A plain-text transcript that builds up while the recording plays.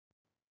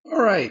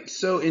All right,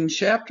 so in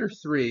chapter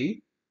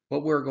 3,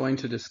 what we're going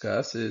to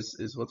discuss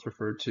is what's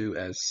referred to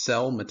as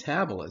cell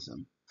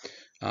metabolism.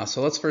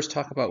 So let's first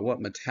talk about what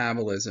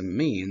metabolism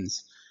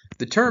means.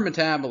 The term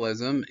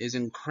metabolism is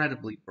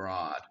incredibly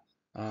broad.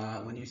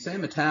 When you say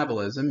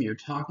metabolism, you're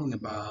talking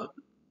about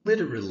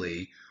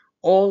literally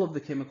all of the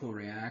chemical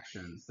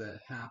reactions that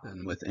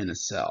happen within a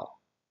cell.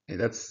 Okay,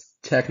 that's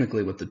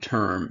technically what the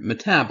term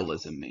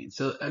metabolism means.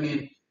 So, I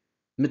mean,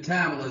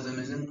 metabolism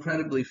is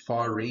incredibly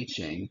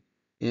far-reaching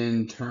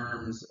in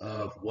terms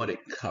of what it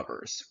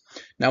covers.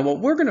 Now, what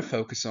we're going to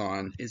focus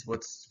on is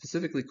what's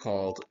specifically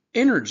called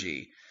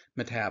energy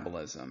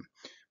metabolism.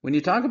 When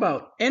you talk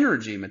about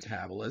energy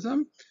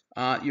metabolism,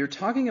 you're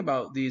talking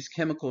about these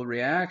chemical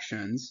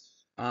reactions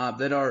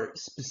that are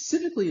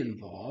specifically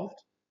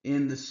involved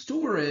in the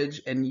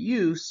storage and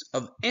use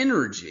of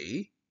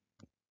energy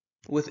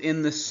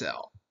within the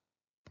cell.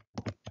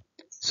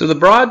 So the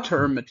broad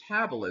term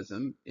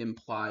metabolism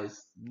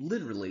implies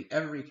literally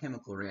every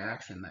chemical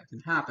reaction that can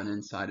happen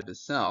inside of a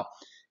cell.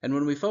 And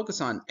when we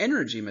focus on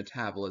energy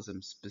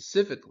metabolism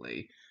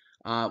specifically,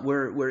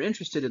 we're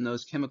interested in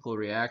those chemical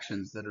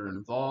reactions that are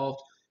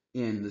involved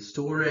in the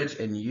storage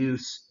and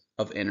use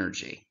of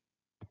energy.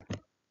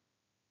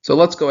 So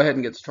let's go ahead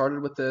and get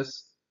started with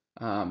this.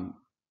 We're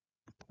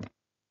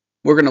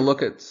going to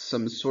look at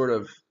some sort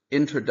of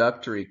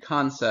introductory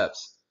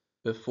concepts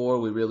before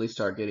we really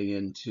start getting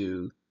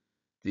into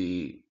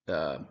the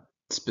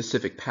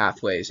specific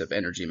pathways of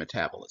energy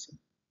metabolism.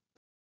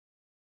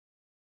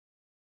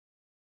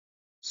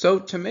 So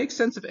to make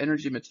sense of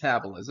energy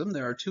metabolism,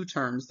 there are two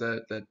terms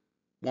that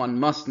one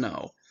must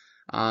know.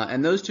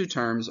 And those two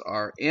terms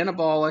are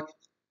anabolic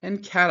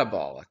and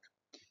catabolic.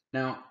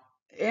 Now,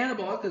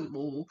 anabolic,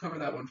 we'll cover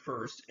that one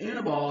first.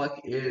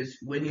 Anabolic is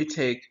when you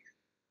take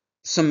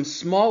some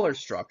smaller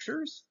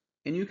structures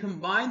and you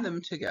combine them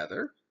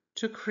together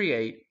to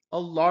create a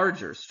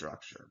larger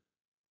structure.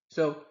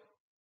 So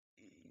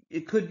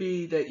it could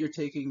be that you're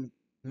taking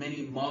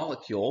many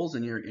molecules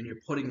and you're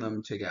putting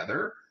them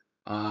together,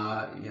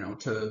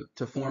 to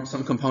form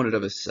some component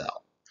of a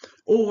cell.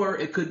 Or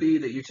it could be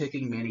that you're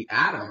taking many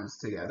atoms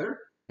together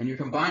and you're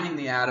combining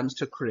the atoms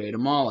to create a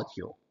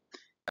molecule.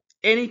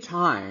 Any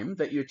time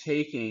that you're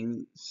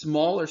taking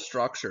smaller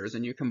structures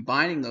and you're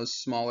combining those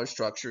smaller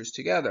structures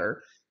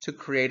together to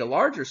create a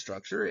larger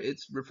structure,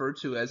 it's referred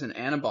to as an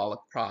anabolic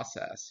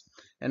process.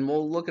 And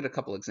we'll look at a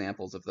couple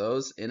examples of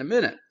those in a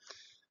minute.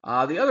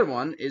 The other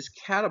one is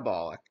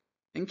catabolic.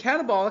 And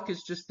catabolic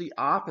is just the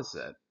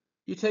opposite.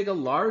 You take a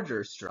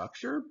larger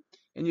structure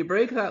and you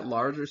break that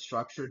larger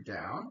structure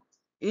down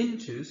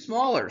into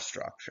smaller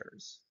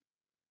structures.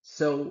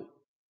 So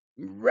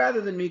rather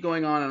than me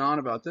going on and on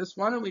about this,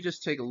 why don't we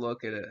just take a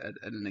look at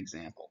an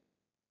example?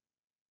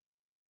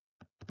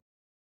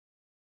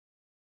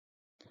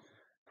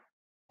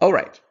 All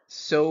right,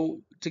 so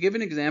to give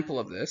an example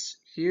of this,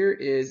 here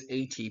is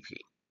ATP.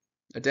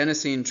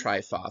 Adenosine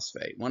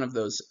triphosphate, one of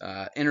those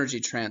energy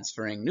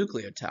transferring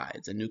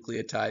nucleotides, a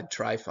nucleotide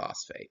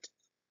triphosphate,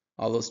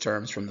 all those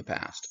terms from the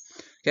past.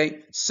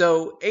 Okay,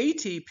 so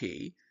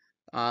ATP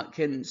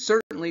can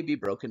certainly be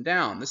broken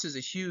down. This is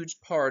a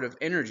huge part of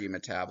energy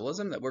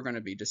metabolism that we're going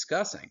to be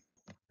discussing.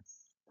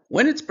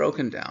 When it's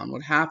broken down,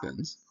 what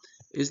happens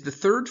is the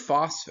third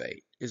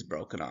phosphate is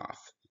broken off.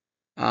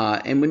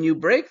 And when you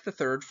break the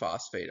third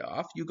phosphate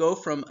off, you go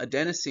from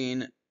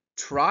adenosine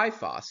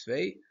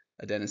triphosphate,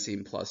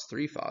 adenosine plus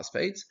 3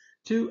 phosphates,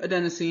 to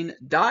adenosine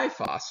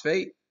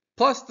diphosphate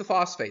plus the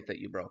phosphate that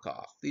you broke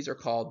off. These are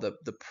called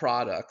the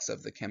products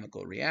of the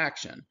chemical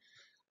reaction.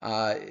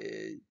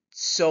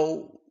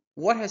 So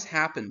what has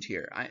happened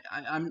here?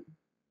 I'm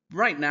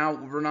right now,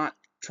 we're not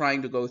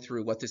trying to go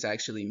through what this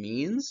actually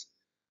means.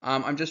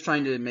 I'm just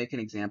trying to make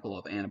an example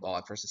of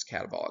anabolic versus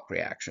catabolic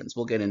reactions.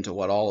 We'll get into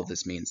what all of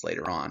this means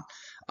later on.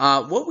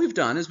 What we've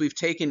done is we've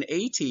taken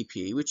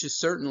ATP, which is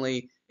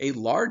certainly a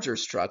larger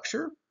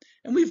structure,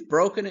 and we've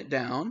broken it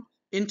down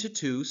into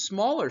two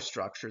smaller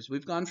structures.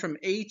 We've gone from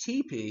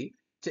ATP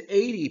to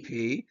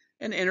ADP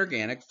and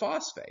inorganic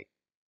phosphate,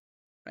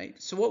 right?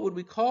 So what would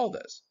we call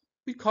this?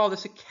 We'd call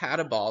this a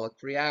catabolic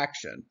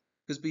reaction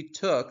because we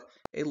took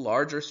a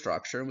larger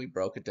structure and we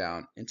broke it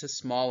down into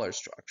smaller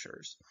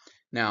structures.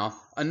 Now,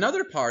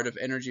 another part of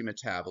energy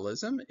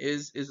metabolism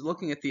is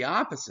looking at the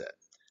opposite.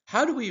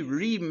 How do we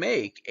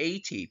remake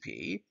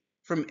ATP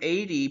from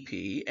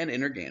ADP and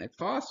inorganic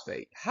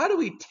phosphate? How do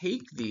we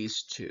take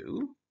these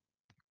two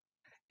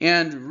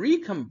and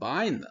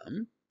recombine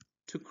them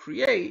to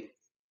create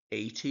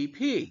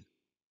ATP?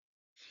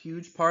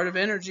 Huge part of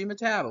energy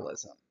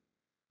metabolism.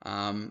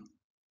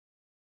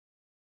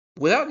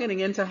 Without getting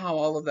into how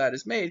all of that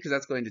is made, because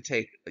that's going to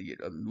take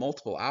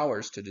multiple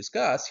hours to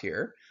discuss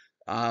here,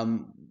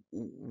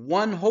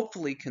 one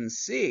hopefully can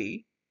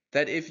see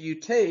that if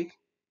you take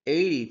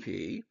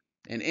ADP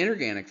and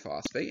inorganic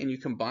phosphate and you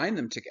combine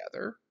them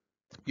together,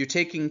 you're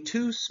taking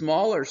two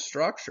smaller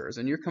structures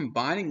and you're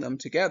combining them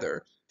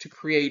together to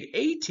create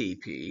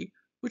ATP,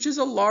 which is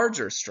a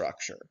larger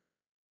structure.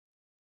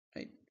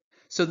 Right?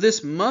 So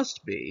this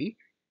must be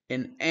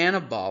an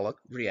anabolic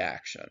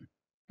reaction.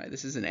 Right?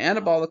 This is an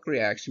anabolic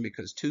reaction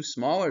because two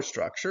smaller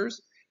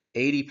structures,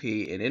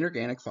 ADP and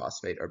inorganic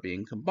phosphate, are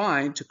being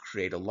combined to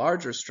create a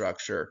larger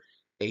structure,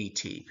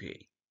 ATP.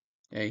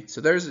 Okay,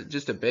 so there's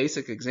just a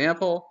basic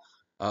example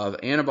of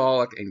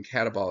anabolic and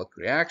catabolic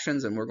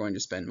reactions, and we're going to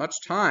spend much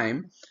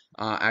time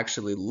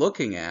actually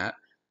looking at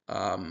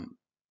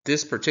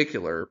this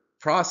particular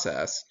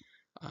process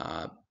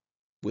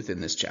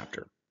within this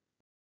chapter.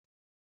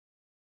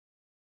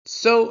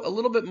 So a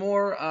little bit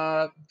more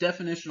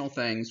definitional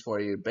things for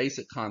you,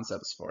 basic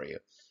concepts for you.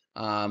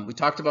 We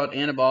talked about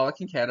anabolic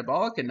and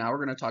catabolic, and now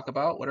we're going to talk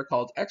about what are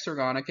called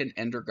exergonic and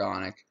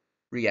endergonic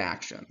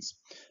reactions.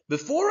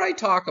 Before I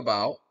talk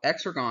about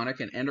exergonic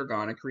and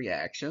endergonic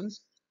reactions,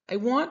 I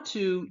want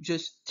to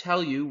just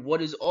tell you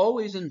what is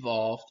always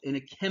involved in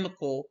a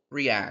chemical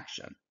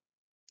reaction.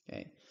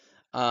 Okay,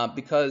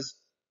 because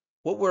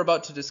what we're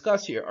about to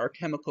discuss here are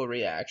chemical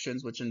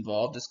reactions, which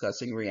involve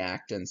discussing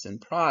reactants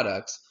and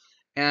products.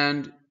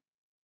 And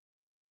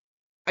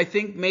I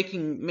think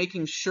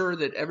making sure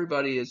that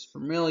everybody is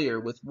familiar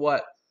with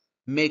what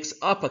makes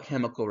up a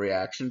chemical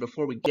reaction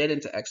before we get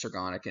into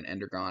exergonic and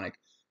endergonic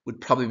would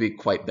probably be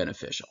quite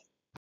beneficial.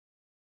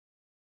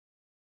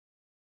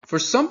 For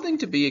something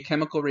to be a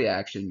chemical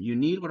reaction, you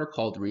need what are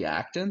called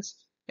reactants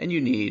and you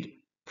need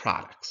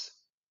products.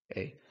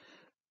 Okay?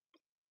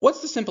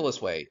 What's the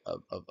simplest way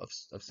of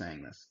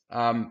saying this?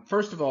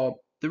 First of all,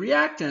 the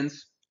reactants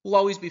will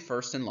always be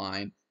first in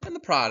line, and the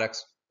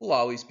products will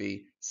always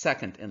be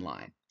second in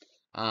line.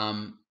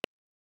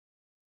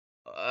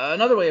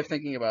 Another way of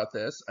thinking about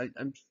this,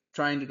 I'm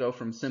trying to go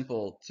from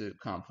simple to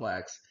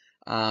complex,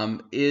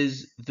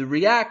 is the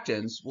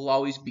reactants will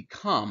always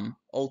become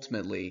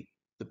ultimately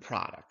the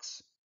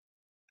products.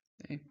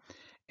 Okay?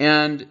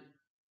 And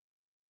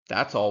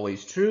that's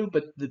always true,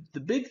 but the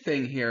big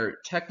thing here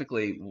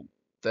technically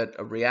that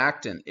a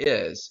reactant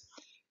is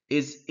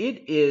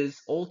it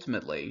is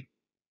ultimately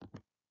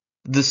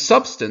the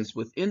substance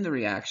within the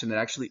reaction that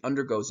actually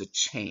undergoes a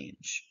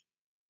change.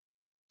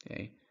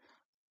 Okay?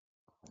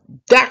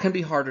 That can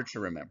be harder to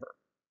remember.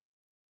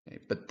 Okay?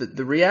 But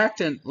the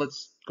reactant,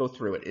 let's go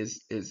through it,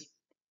 is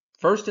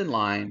first in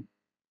line.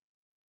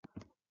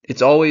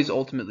 It's always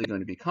ultimately going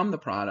to become the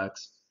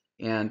products,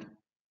 and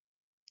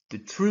the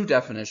true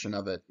definition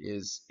of it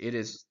is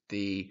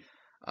the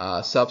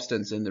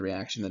substance in the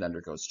reaction that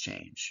undergoes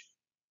change.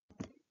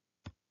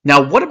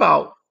 Now, what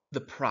about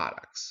the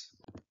products?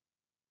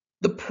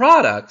 The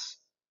products,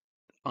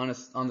 on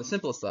the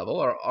simplest level,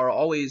 are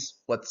always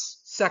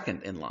what's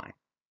second in line.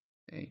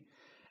 Okay?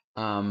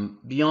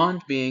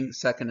 Beyond being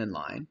second in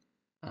line,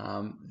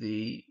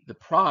 the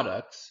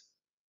products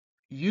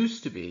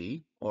used to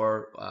be,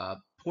 or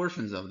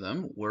portions of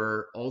them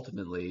were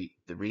ultimately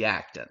the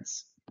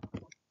reactants.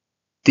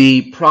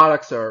 The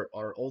products are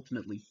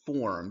ultimately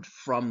formed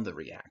from the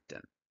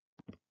reactant.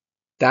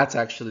 That's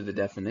actually the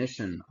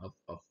definition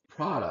of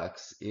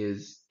products,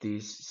 is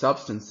these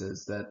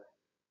substances that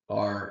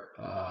are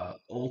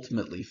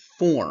ultimately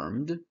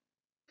formed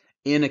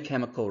in a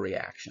chemical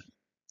reaction.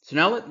 So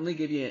now let me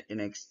give you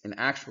an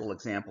actual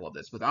example of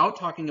this without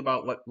talking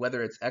about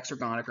whether it's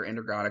exergonic or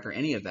endergonic or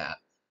any of that.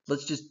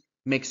 Let's just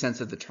make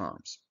sense of the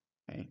terms.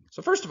 Okay?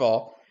 So first of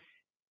all,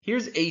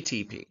 here's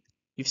ATP.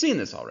 You've seen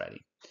this already.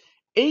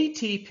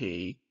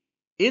 ATP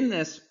in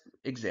this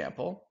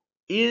example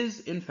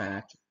is in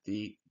fact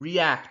the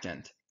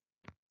reactant.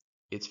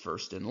 It's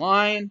first in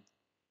line.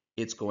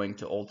 It's going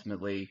to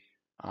ultimately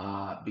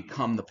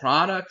become the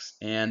products.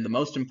 And the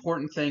most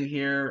important thing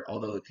here,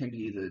 although it can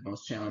be the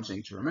most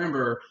challenging to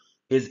remember,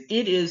 is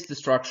it is the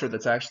structure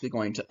that's actually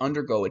going to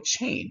undergo a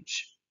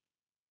change.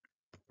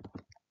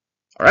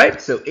 All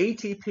right, so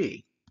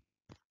ATP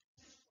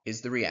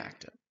is the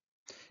reactant.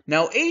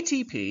 Now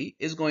ATP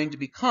is going to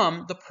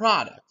become the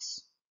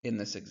products in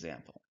this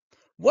example.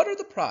 What are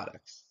the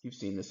products? You've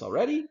seen this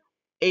already.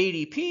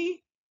 ADP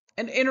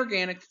and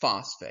inorganic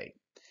phosphate.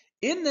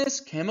 In this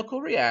chemical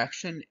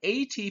reaction,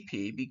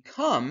 ATP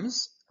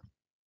becomes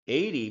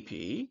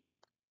ADP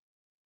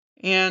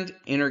and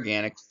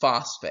inorganic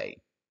phosphate.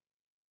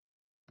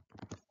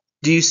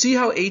 Do you see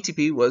how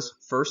ATP was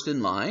first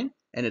in line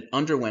and it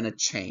underwent a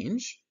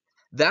change?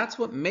 That's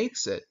what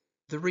makes it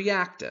the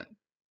reactant.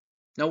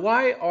 Now,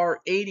 why are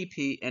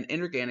ADP and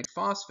inorganic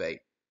phosphate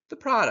the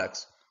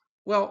products?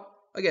 Well,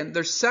 again,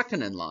 they're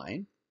second in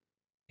line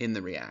in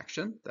the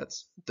reaction.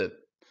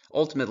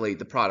 Ultimately,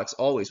 the products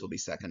always will be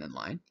second in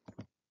line.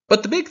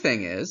 But the big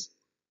thing is,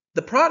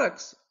 the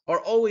products are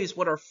always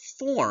what are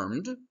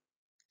formed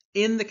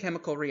in the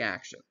chemical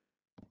reaction.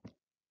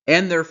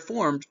 And they're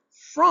formed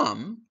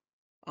from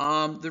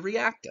the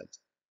reactant.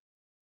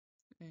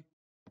 Okay.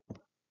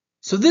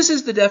 So this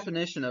is the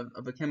definition of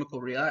a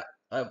chemical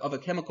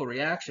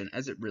reaction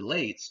as it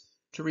relates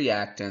to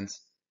reactants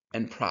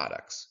and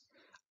products.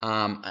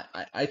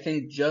 I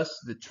think just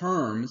the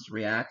terms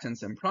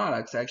reactants and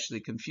products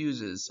actually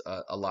confuses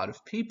a lot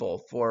of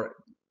people for,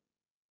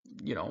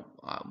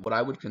 what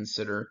I would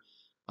consider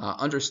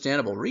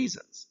understandable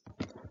reasons.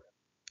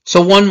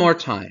 So one more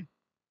time,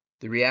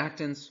 the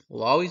reactants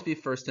will always be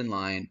first in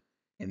line,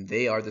 and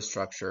they are the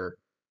structure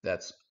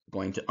that's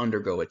going to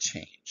undergo a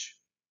change.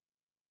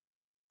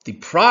 The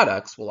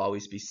products will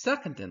always be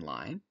second in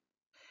line,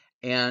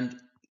 and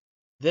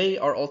they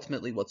are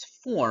ultimately what's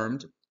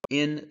formed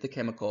in the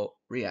chemical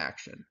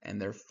reaction,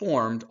 and they're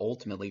formed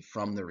ultimately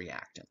from the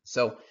reactant.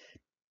 So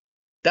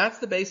that's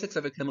the basics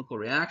of a chemical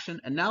reaction,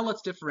 and now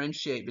let's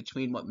differentiate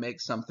between what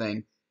makes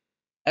something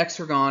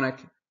exergonic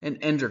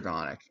and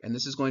endergonic, and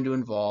this is going to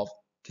involve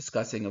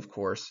discussing, of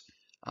course,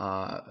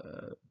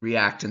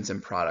 reactants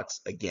and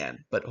products again,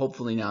 but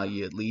hopefully now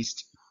you at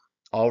least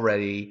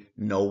already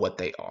know what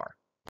they are.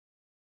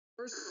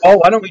 First of all,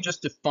 why don't we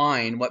just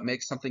define what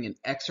makes something an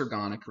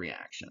exergonic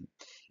reaction?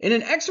 In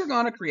an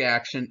exergonic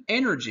reaction,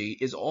 energy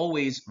is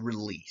always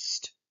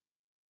released.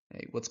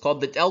 Okay? What's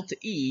called the delta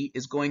E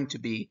is going to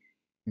be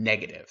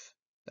negative.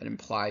 That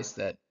implies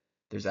that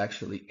there's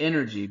actually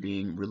energy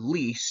being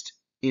released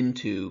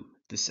into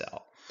the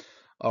cell.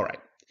 All right,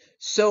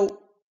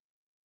 so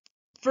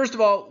first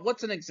of all,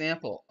 what's an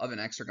example of an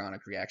exergonic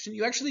reaction?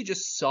 You actually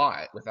just saw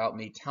it without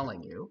me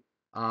telling you.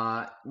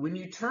 When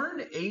you turn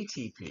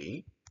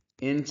ATP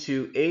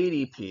into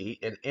ADP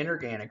and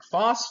inorganic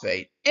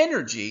phosphate,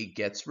 energy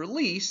gets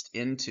released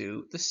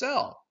into the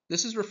cell.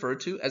 This is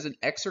referred to as an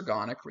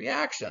exergonic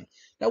reaction.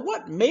 Now,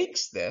 what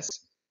makes this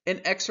an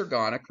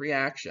exergonic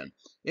reaction?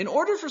 In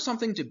order for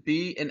something to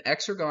be an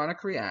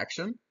exergonic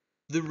reaction,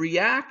 the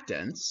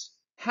reactants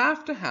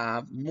have to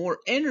have more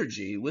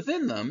energy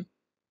within them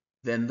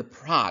than the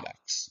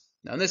products.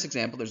 Now, in this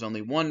example, there's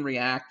only one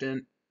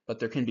reactant, but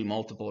there can be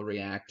multiple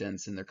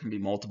reactants, and there can be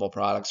multiple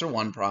products or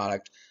one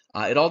product.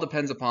 It all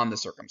depends upon the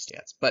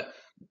circumstance. But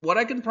what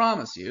I can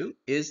promise you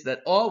is that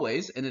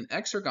always in an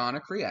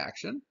exergonic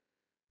reaction,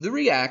 the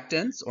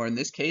reactants, or in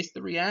this case,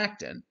 the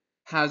reactant,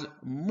 has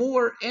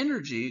more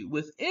energy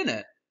within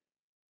it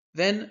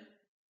than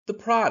the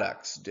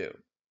products do.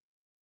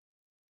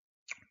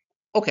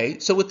 Okay,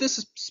 so with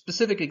this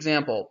specific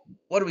example,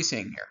 what are we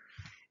seeing here?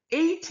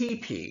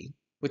 ATP,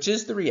 which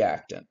is the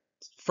reactant,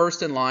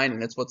 first in line,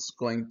 and it's what's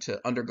going to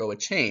undergo a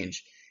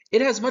change,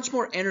 it has much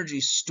more energy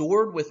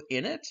stored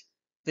within it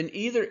than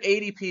either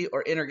ADP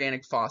or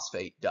inorganic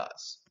phosphate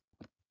does.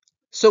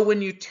 So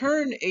when you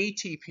turn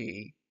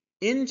ATP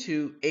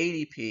into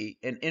ADP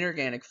and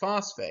inorganic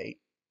phosphate,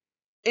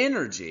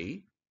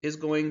 energy is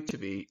going to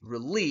be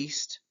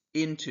released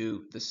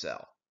into the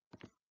cell,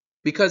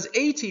 because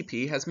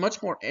ATP has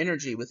much more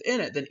energy within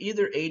it than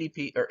either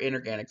ADP or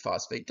inorganic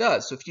phosphate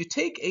does. So if you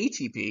take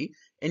ATP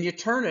and you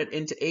turn it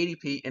into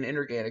ADP and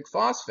inorganic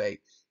phosphate,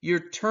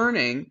 you're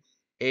turning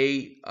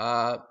a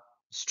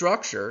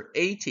structure,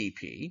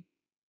 ATP,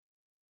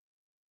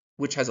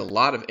 which has a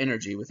lot of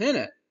energy within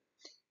it,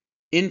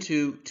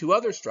 into two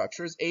other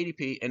structures,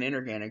 ADP and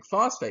inorganic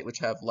phosphate, which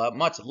have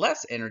much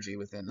less energy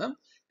within them,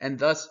 and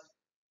thus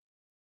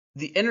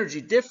the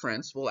energy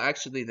difference will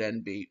actually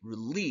then be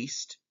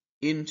released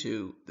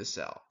into the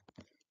cell.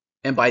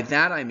 And by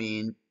that I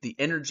mean the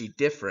energy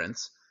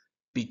difference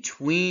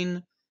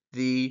between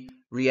the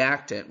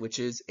reactant, which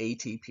is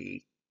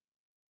ATP,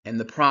 and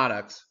the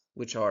products,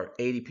 which are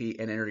ADP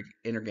and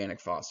inorganic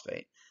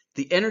phosphate.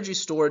 The energy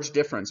storage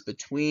difference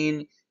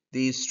between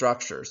these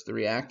structures, the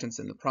reactants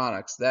and the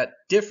products, that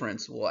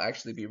difference will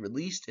actually be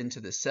released into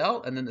the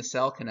cell, and then the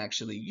cell can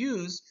actually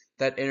use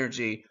that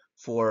energy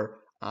for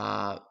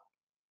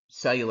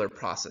cellular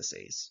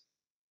processes.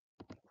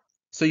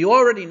 So you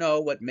already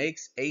know what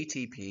makes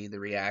ATP, the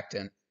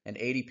reactant, and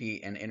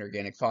ADP and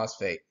inorganic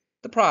phosphate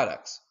the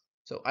products.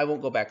 So I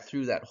won't go back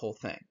through that whole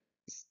thing.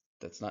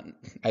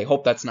 I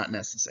hope that's not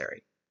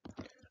necessary.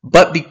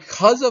 But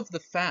because of the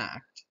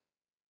fact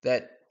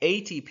that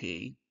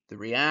ATP, the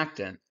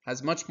reactant,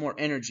 has much more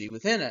energy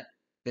within it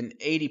than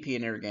ADP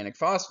and inorganic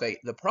phosphate,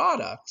 the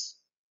products,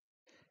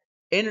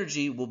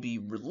 energy will be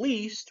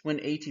released when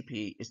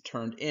ATP is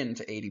turned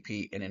into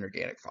ADP and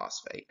inorganic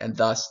phosphate, and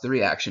thus the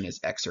reaction is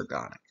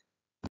exergonic.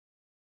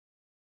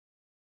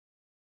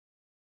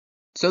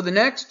 So the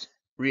next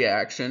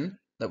reaction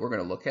that we're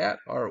going to look at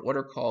are what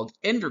are called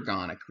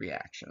endergonic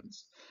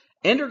reactions.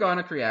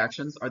 Endergonic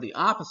reactions are the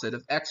opposite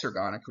of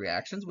exergonic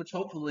reactions, which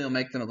hopefully will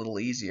make them a little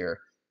easier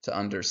to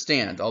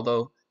understand,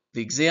 although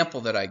the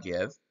example that I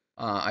give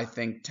I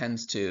think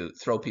tends to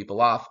throw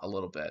people off a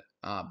little bit,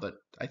 but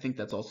I think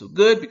that's also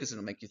good because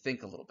it'll make you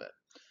think a little bit.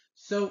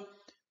 So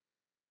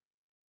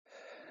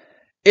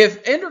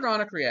if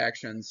endergonic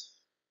reactions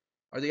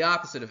are the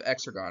opposite of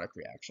exergonic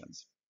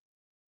reactions,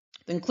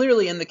 then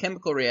clearly in the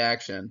chemical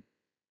reaction,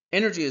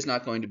 energy is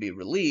not going to be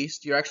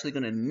released. You're actually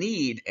going to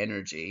need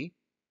energy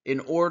in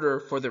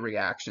order for the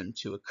reaction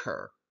to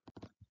occur.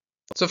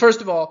 So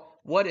first of all,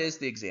 what is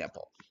the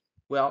example?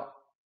 Well,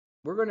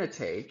 we're going to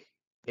take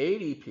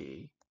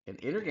ADP and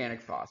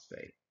inorganic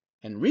phosphate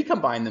and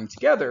recombine them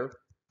together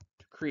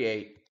to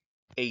create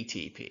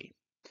ATP.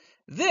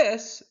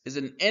 This is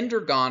an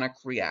endergonic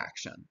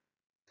reaction.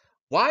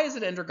 Why is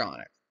it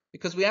endergonic?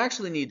 Because we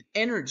actually need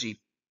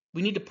energy.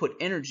 We need to put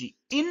energy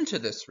into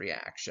this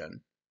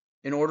reaction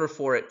in order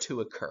for it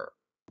to occur.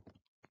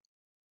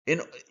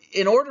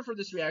 In order for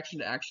this reaction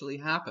to actually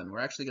happen, we're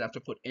actually going to have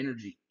to put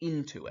energy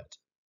into it.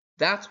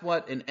 That's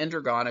what an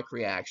endergonic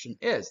reaction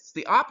is. It's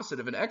the opposite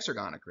of an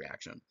exergonic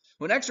reaction.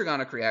 When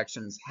exergonic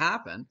reactions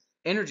happen,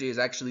 energy is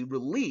actually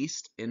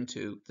released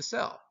into the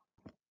cell.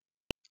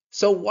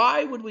 So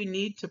why would we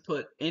need to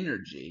put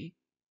energy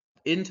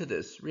into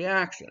this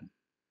reaction?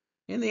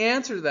 And the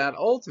answer to that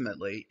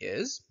ultimately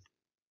is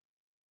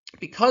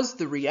because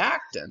the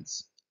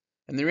reactants,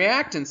 and the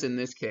reactants in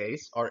this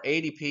case are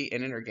ADP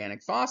and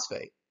inorganic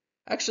phosphate,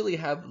 actually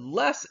have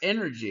less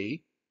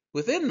energy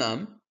within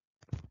them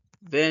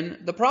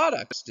than the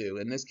products do.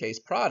 In this case,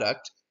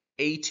 product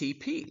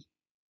ATP.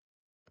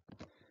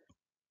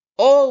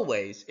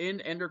 Always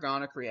in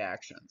endergonic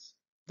reactions,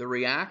 the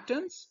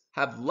reactants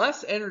have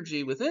less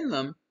energy within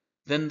them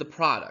than the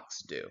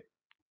products do.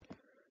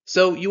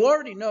 So you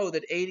already know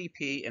that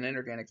ADP and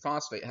inorganic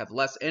phosphate have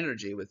less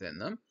energy within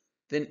them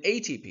than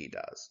ATP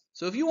does.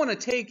 So if you want to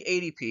take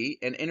ADP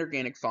and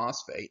inorganic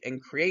phosphate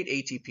and create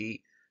ATP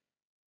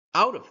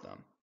out of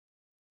them,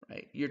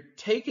 right? You're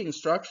taking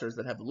structures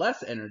that have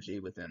less energy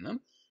within them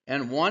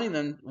and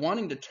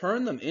wanting to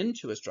turn them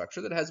into a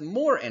structure that has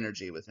more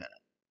energy within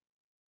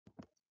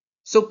it.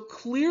 So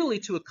clearly,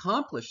 to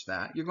accomplish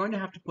that, you're going to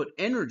have to put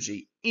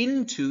energy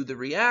into the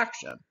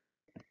reaction.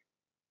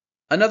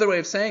 Another way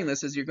of saying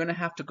this is you're going to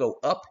have to go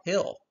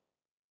uphill,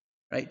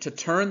 right, to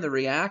turn the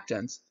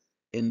reactants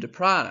into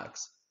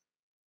products.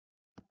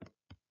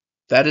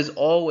 That is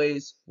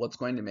always what's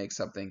going to make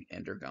something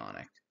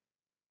endergonic.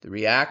 The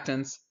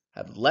reactants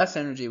have less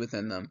energy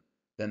within them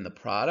than the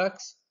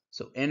products,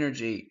 so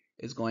energy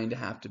is going to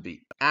have to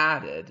be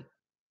added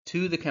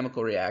to the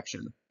chemical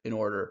reaction in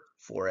order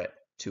for it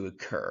to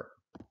occur.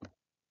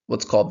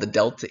 What's called the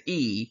delta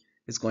E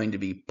is going to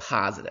be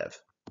positive.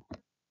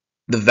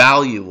 The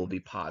value will be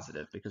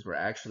positive because we're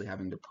actually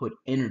having to put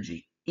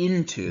energy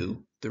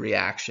into the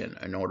reaction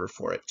in order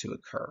for it to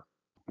occur.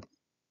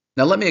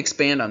 Now let me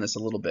expand on this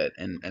a little bit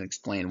and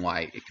explain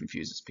why it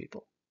confuses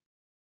people.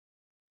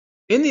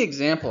 In the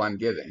example I'm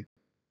giving,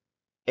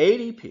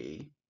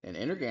 ADP and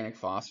inorganic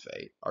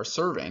phosphate are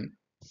serving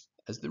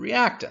as the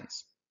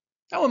reactants.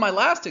 Now in my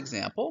last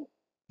example,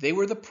 they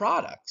were the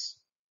products.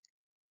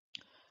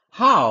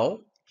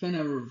 How can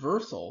a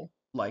reversal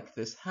like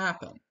this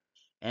happen?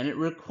 And it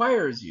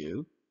requires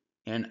you,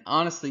 and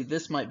honestly,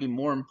 this might be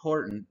more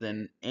important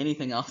than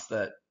anything else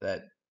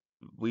that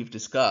we've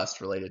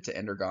discussed related to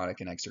endergonic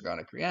and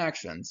exergonic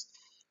reactions.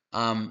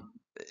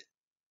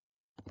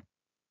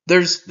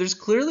 There's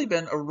clearly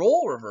been a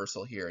role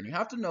reversal here, and you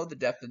have to know the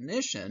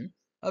definition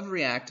of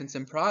reactants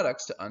and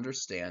products to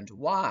understand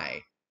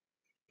why.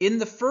 In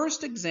the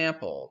first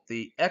example,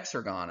 the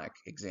exergonic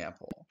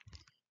example,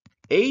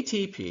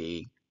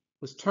 ATP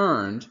was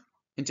turned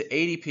into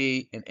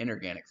ADP and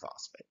inorganic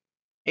phosphate.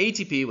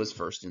 ATP was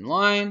first in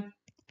line,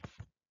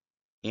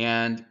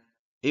 and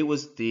it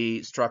was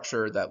the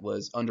structure that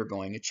was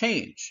undergoing a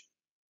change.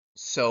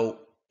 So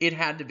it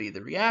had to be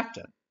the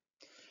reactant.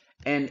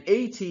 And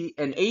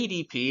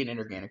ADP and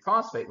inorganic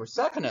phosphate were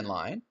second in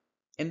line,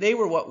 and they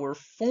were what were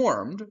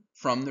formed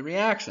from the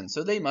reaction.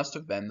 So they must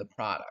have been the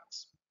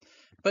products.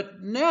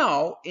 But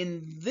now,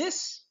 in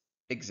this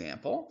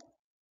example,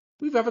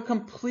 we have a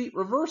complete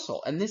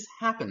reversal, and this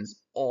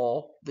happens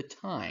all the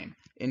time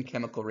in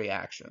chemical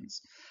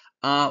reactions.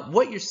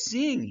 What you're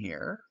seeing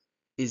here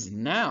is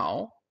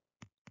now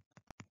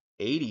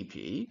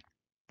ADP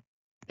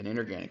and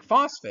inorganic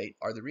phosphate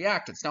are the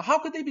reactants. Now, how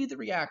could they be the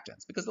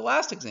reactants? Because the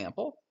last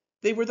example,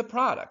 they were the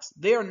products.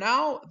 They are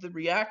now the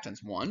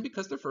reactants. One,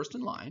 because they're first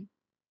in line,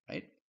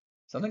 right?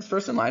 Something's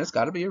first in line, it's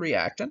got to be a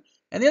reactant.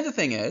 And the other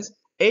thing is,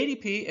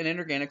 ADP and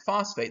inorganic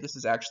phosphate, this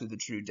is actually the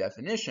true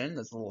definition,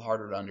 that's a little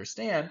harder to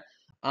understand.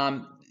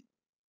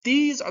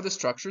 These are the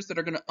structures that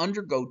are going to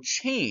undergo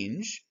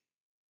change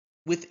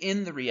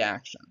within the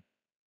reaction.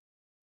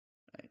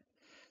 Right?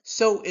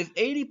 So if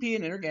ADP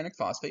and inorganic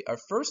phosphate are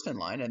first in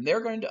line and they're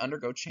going to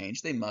undergo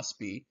change, they must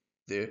be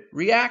the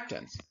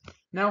reactants.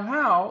 Now,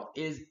 how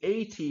is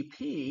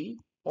ATP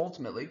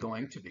ultimately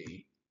going to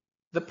be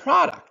the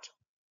product?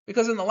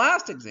 Because in the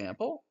last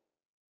example,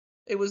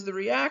 it was the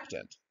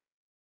reactant,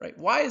 right?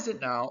 Why is it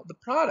now the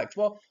product?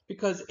 Well,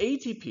 because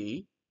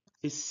ATP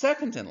is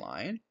second in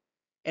line,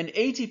 and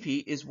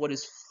ATP is what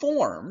is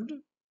formed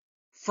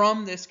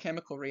from this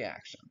chemical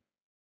reaction.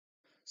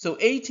 So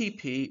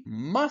ATP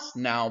must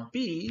now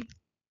be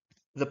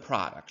the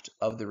product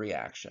of the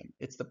reaction.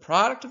 It's the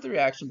product of the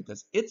reaction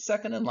because it's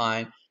second in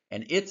line,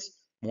 and it's,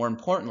 more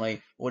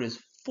importantly, what is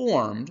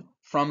formed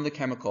from the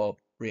chemical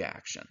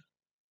reaction.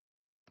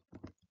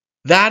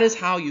 That is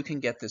how you can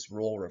get this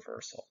role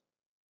reversal.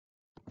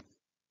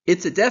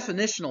 It's a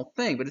definitional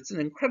thing, but it's an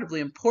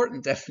incredibly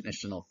important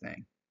definitional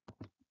thing.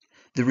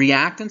 The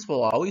reactants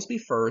will always be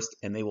first,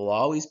 and they will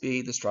always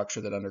be the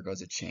structure that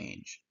undergoes a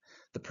change.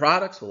 The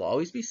products will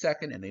always be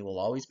second, and they will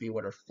always be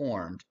what are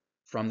formed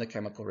from the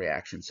chemical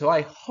reaction. So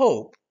I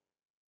hope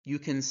you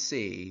can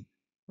see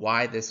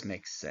why this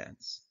makes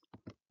sense.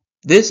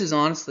 This is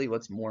honestly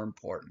what's more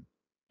important,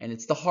 and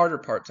it's the harder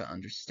part to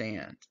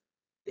understand.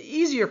 The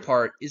easier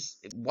part is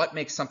what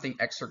makes something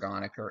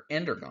exergonic or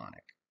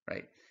endergonic,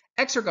 right?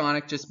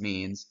 Exergonic just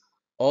means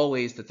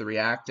always that the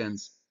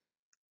reactants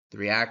The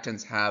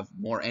reactants have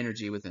more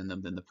energy within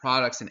them than the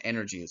products, and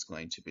energy is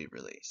going to be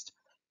released.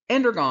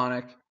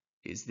 Endergonic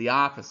is the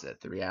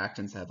opposite. The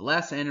reactants have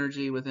less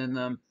energy within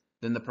them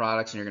than the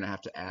products, and you're going to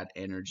have to add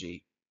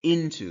energy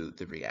into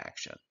the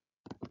reaction.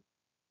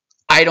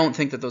 I don't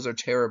think that those are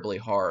terribly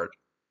hard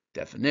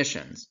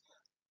definitions,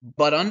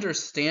 but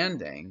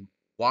understanding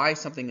why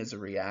something is a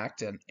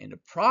reactant and a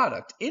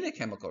product in a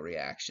chemical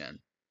reaction,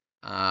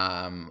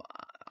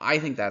 I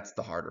think that's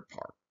the harder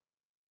part.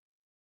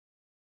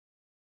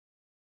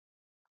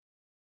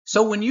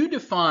 So when you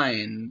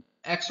define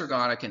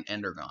exergonic and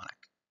endergonic,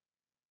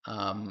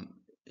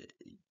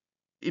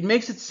 it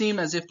makes it seem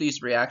as if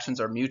these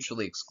reactions are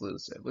mutually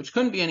exclusive, which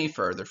couldn't be any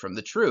further from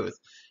the truth.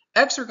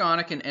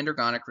 Exergonic and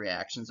endergonic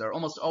reactions are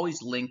almost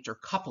always linked or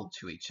coupled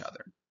to each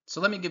other.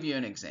 So let me give you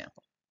an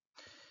example.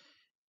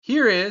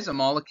 Here is a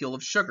molecule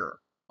of sugar,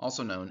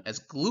 also known as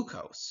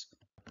glucose.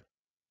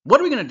 What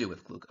are we going to do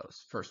with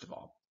glucose, first of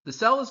all? The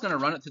cell is going to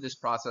run it through this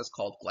process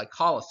called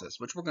glycolysis,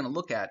 which we're going to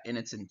look at in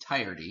its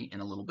entirety in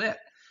a little bit.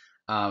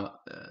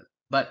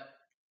 But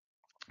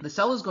the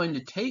cell is going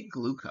to take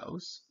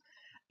glucose,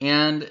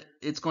 and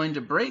it's going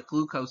to break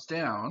glucose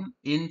down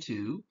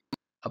into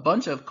a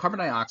bunch of carbon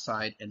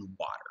dioxide and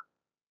water.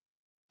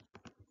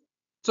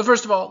 So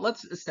first of all,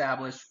 let's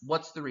establish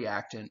what's the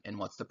reactant and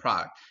what's the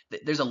product.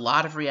 There's a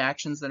lot of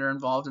reactions that are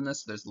involved in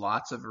this. There's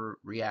lots of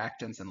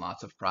reactants and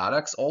lots of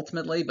products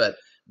ultimately, but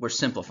we're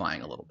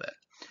simplifying a little bit.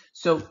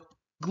 So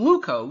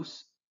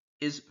glucose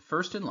is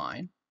first in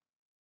line,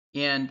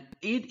 and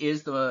it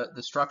is the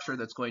structure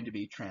that's going to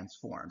be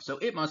transformed. So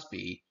it must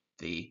be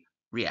the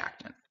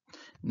reactant.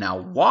 Now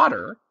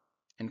water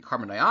and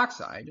carbon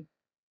dioxide,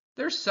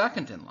 they're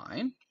second in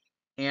line,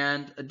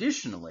 and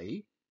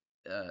additionally,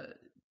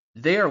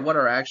 they are what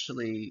are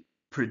actually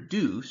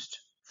produced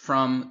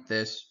from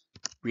this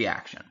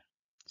reaction.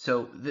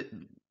 So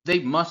they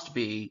must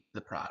be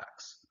the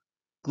products.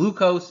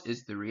 Glucose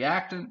is the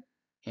reactant,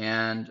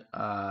 and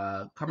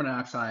carbon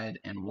dioxide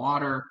and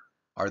water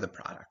are the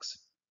products.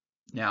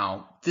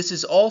 Now, this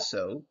is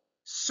also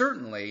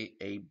certainly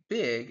a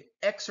big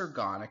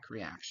exergonic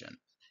reaction.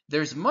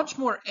 There's much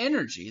more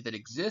energy that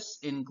exists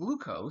in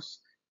glucose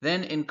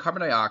than in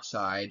carbon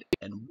dioxide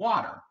and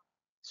water.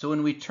 So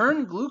when we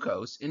turn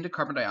glucose into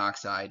carbon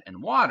dioxide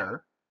and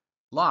water,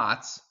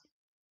 lots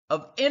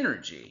of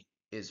energy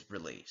is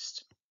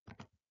released.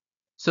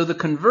 So the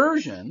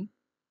conversion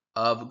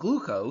of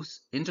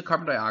glucose into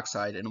carbon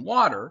dioxide and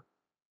water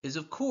is,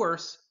 of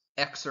course,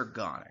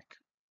 exergonic.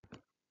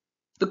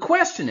 The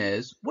question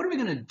is, what are we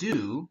going to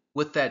do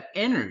with that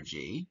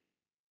energy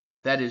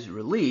that is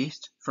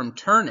released from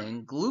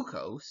turning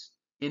glucose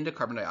into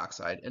carbon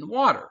dioxide and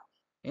water?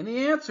 And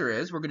the answer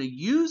is, we're going to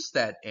use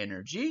that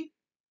energy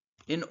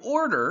in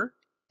order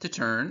to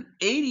turn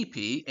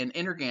ADP and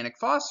inorganic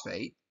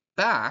phosphate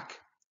back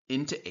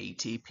into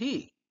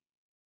ATP.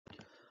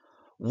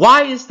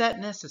 Why is that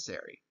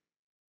necessary?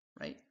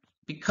 Right?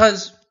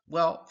 Because,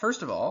 well,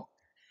 first of all,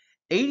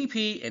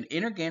 ADP and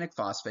inorganic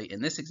phosphate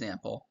in this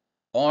example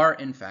are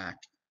in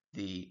fact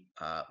the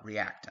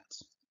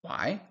reactants.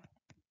 Why?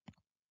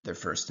 They're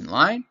first in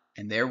line,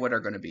 and they're what are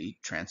going to be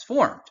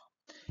transformed.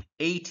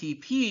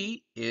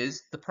 ATP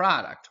is the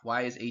product.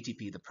 Why is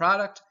ATP the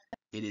product?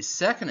 It is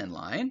second in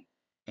line,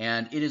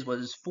 and it is what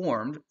is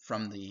formed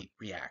from the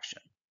reaction.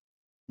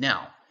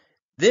 Now,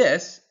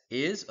 this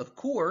is, of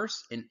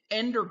course, an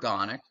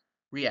endergonic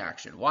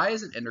reaction. Why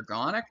is it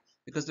endergonic?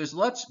 Because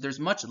there's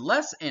much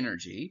less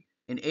energy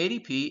in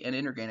ADP and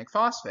inorganic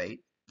phosphate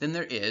than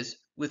there is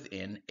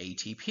within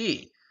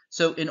ATP.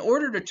 So in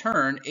order to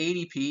turn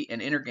ADP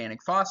and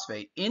inorganic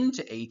phosphate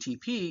into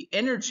ATP,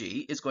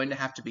 energy is going to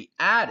have to be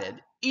added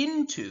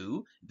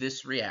into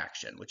this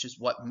reaction, which is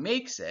what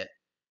makes it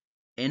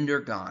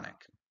endergonic.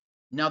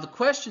 Now the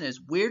question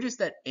is, where does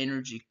that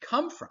energy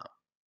come from?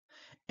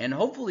 And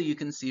hopefully you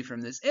can see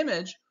from this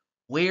image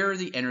where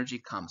the energy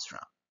comes from.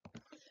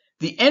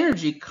 The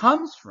energy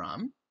comes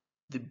from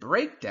the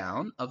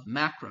breakdown of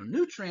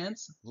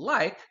macronutrients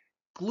like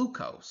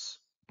glucose.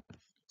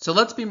 So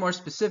let's be more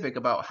specific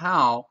about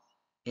how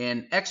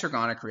an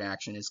exergonic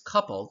reaction is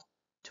coupled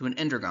to an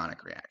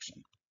endergonic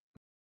reaction.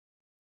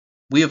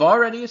 We have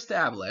already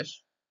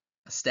established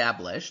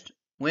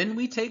when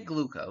we take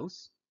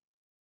glucose,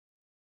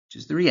 which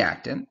is the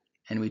reactant,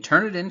 and we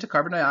turn it into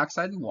carbon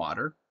dioxide and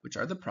water, which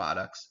are the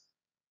products,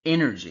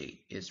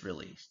 energy is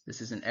released.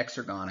 This is an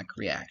exergonic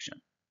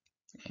reaction.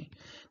 Okay.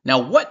 Now,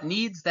 what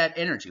needs that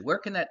energy? Where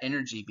can that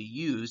energy be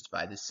used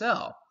by the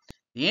cell?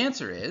 The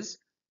answer is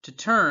to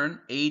turn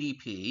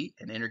ADP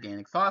and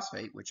inorganic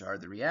phosphate, which are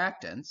the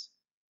reactants,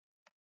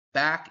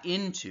 back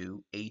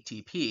into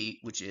ATP,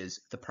 which is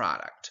the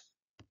product.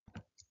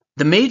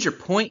 The major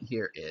point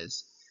here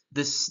is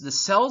the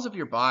cells of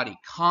your body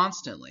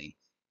constantly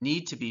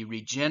need to be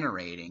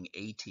regenerating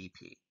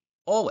ATP.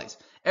 Always.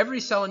 Every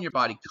cell in your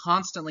body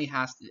constantly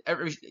has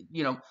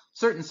to,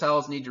 certain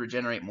cells need to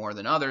regenerate more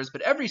than others,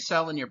 but every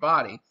cell in your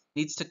body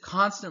needs to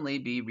constantly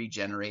be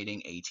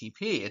regenerating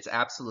ATP. It's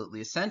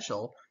absolutely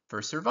essential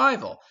for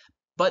survival.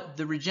 But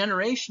the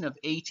regeneration of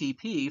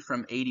ATP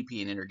from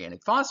ADP and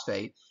inorganic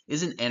phosphate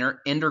is an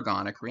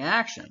endergonic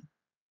reaction,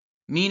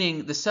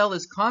 meaning the cell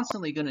is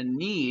constantly going to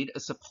need a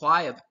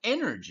supply of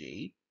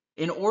energy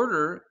in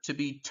order to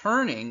be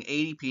turning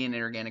ADP and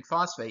inorganic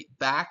phosphate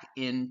back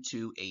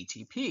into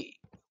ATP.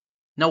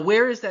 Now,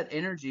 where is that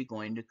energy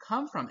going to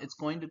come from? It's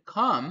going to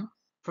come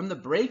from the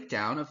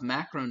breakdown of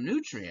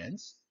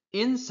macronutrients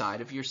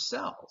inside of your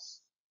cells.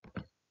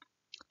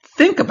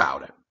 Think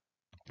about it.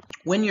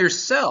 When your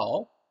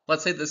cell,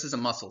 let's say this is a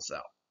muscle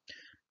cell,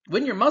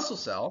 when your muscle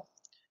cell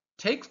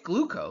takes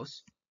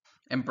glucose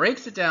and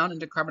breaks it down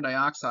into carbon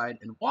dioxide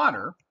and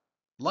water,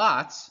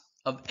 lots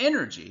of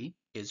energy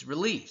is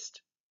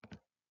released.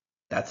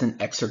 That's an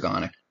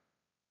exergonic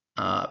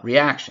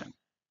reaction.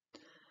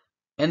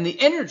 And the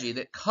energy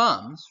that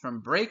comes from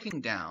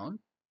breaking down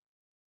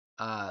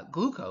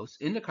glucose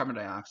into carbon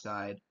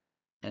dioxide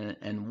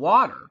and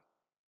water,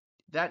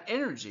 that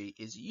energy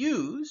is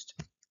used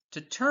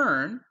to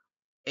turn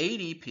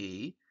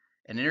ADP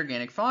and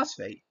inorganic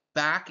phosphate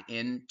back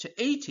into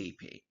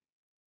ATP.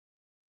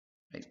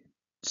 Right?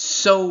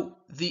 So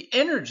the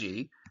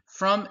energy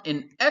from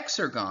an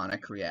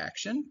exergonic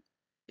reaction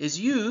is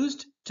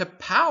used to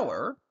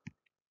power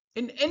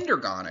an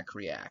endergonic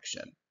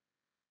reaction.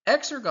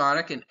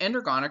 Exergonic and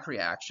endergonic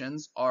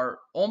reactions are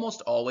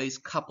almost always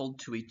coupled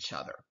to each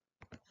other.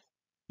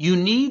 You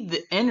need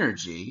the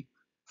energy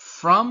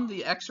from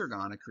the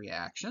exergonic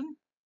reaction,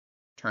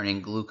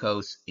 turning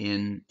glucose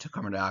into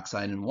carbon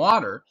dioxide and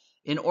water,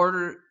 in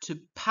order to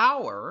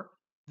power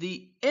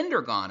the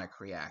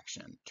endergonic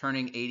reaction,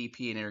 turning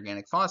ADP and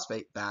inorganic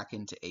phosphate back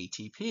into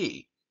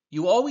ATP.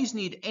 You always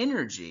need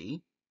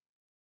energy.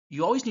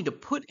 You always need to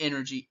put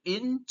energy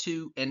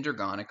into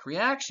endergonic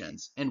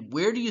reactions. And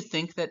where do you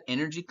think that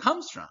energy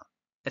comes from?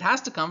 It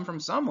has to come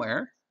from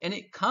somewhere, and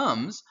it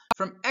comes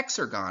from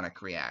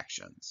exergonic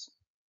reactions.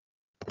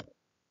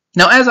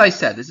 Now, as I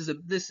said,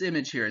 this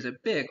image here is a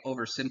big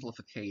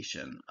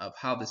oversimplification of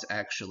how this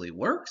actually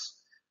works,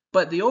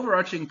 but the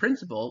overarching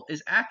principle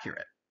is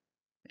accurate.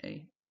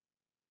 Okay?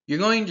 You're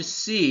going to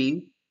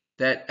see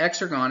that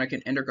exergonic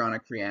and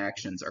endergonic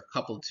reactions are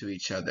coupled to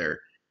each other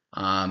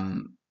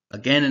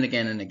again and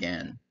again and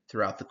again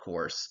throughout the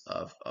course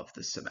of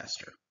the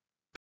semester.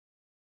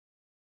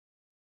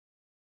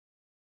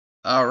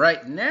 All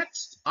right,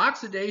 next,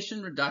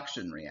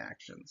 oxidation-reduction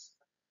reactions.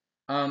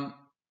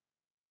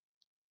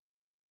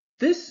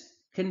 This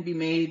can be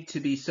made to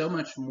be so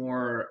much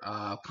more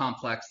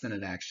complex than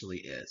it actually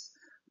is.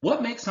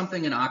 What makes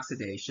something an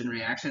oxidation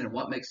reaction and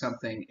what makes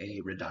something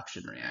a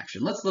reduction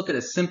reaction? Let's look at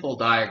a simple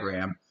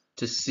diagram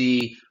to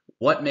see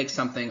what makes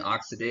something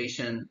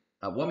oxidation,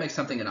 what makes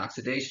something an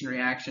oxidation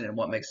reaction and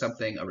what makes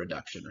something a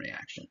reduction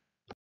reaction.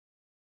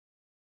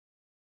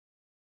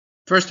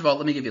 First of all,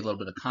 let me give you a little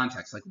bit of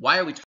context. Like, why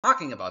are we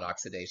talking about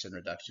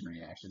oxidation-reduction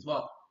reactions?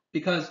 Well,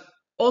 because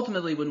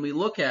ultimately when we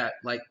look at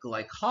like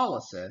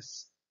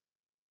glycolysis,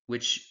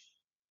 which,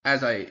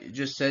 as I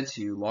just said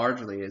to you,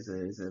 largely is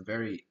a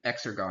very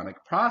exergonic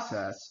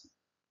process,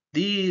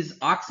 these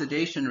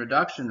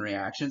oxidation-reduction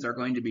reactions are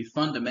going to be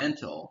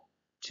fundamental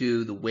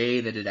to the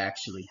way that it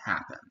actually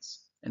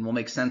happens. And we'll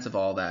make sense of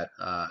all that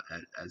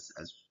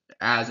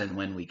as and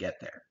when we get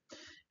there.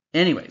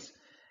 Anyways,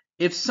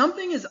 if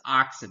something is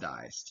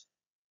oxidized,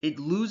 it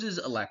loses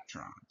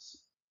electrons.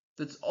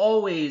 That's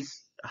always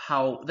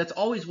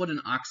what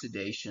an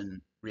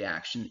oxidation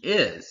reaction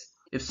is.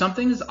 If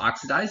something is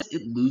oxidized,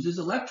 it loses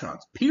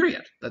electrons,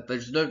 period. That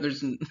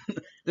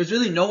there's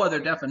really no other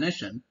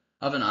definition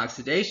of an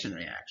oxidation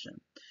reaction.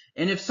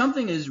 And if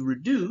something is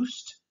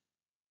reduced,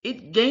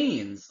 it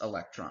gains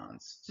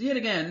electrons. So yet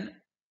again,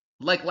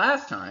 like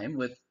last time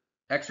with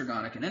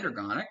exergonic and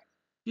endergonic,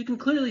 you can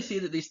clearly see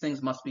that these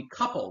things must be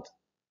coupled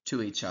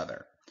to each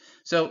other.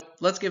 So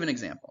let's give an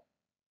example.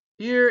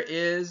 Here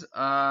is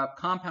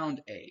compound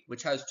A,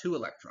 which has 2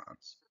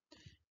 electrons.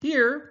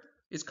 Here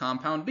is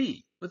compound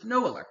B with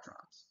no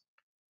electrons.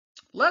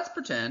 Let's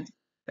pretend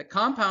that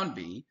compound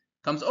B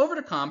comes over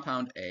to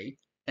compound A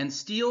and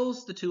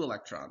steals the 2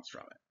 electrons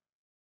from it.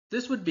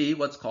 This would be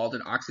what's called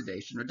an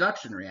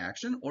oxidation-reduction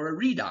reaction or a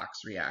redox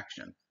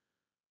reaction.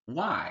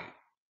 Why?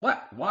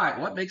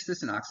 What makes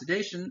this an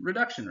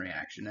oxidation-reduction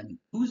reaction? And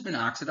who's been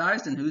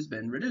oxidized and who's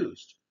been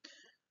reduced?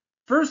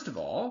 First of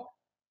all,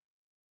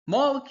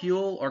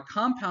 molecule or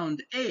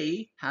compound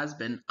A has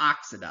been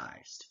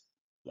oxidized.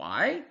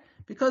 Why?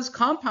 Because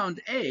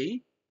compound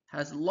A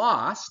has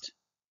lost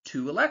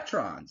 2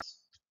 electrons.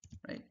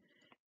 Right?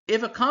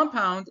 If a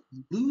compound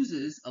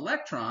loses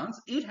electrons,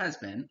 it has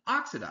been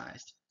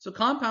oxidized. So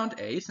compound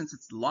A, since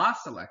it's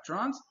lost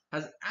electrons,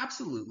 has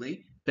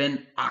absolutely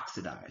been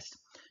oxidized.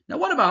 Now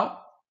what about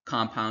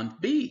compound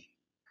B?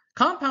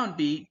 Compound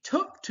B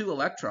took 2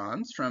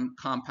 electrons from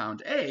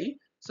compound A,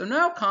 so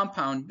now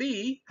compound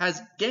B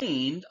has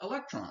gained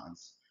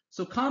electrons.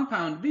 So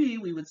compound B,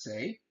 we would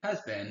say, has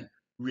been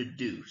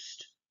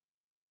reduced.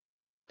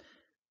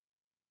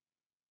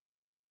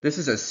 This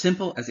is as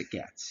simple as it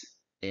gets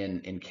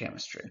in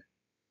chemistry.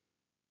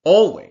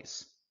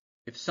 Always,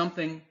 if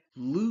something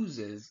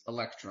loses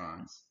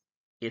electrons,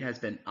 it has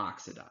been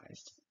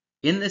oxidized.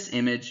 In this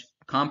image,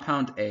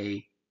 compound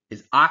A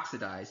is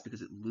oxidized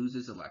because it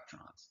loses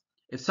electrons.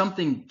 If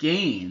something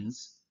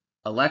gains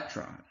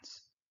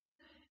electrons,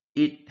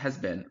 it has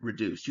been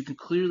reduced. You can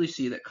clearly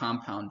see that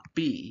compound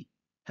B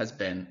has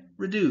been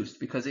reduced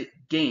because it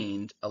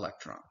gained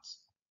electrons.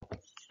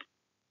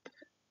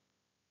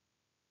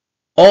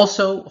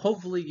 Also,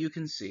 hopefully you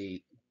can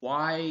see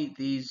why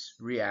these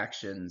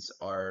reactions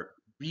are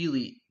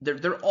really,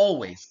 they're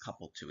always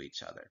coupled to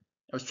each other.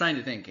 I was trying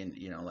to think, and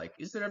like,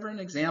 is there ever an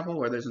example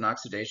where there's an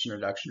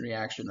oxidation-reduction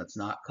reaction that's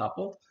not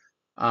coupled?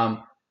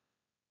 And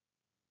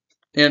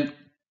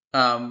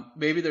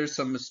maybe there's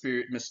some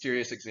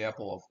mysterious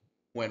example of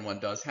when one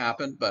does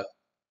happen, but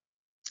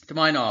to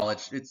my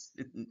knowledge,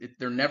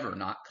 they're never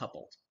not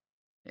coupled.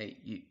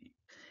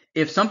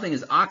 If something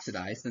is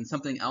oxidized, then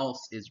something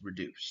else is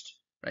reduced,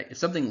 right? If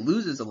something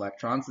loses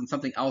electrons, then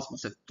something else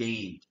must have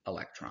gained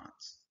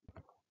electrons.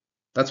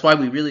 That's why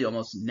we really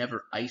almost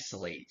never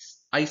isolate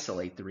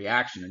the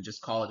reaction and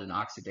just call it an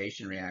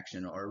oxidation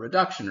reaction or a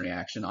reduction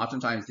reaction.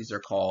 Oftentimes these are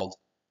called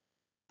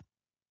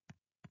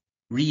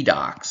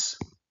redox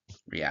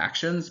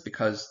reactions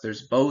because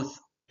there's both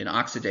an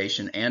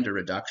oxidation and a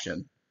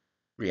reduction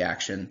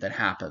reaction that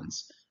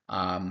happens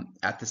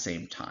at the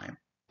same time.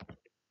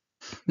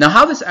 Now,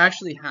 how this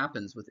actually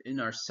happens within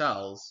our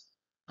cells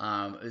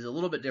is a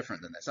little bit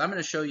different than this. I'm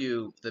going to show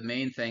you the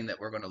main thing that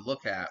we're going to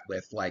look at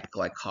with like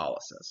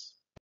glycolysis.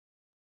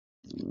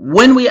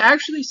 When we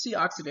actually see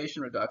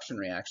oxidation-reduction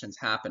reactions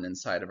happen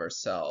inside of our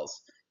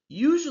cells,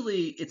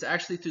 usually it's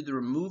actually through the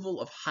removal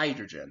of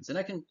hydrogens, and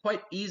I can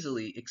quite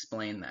easily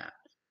explain that.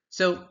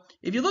 So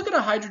if you look at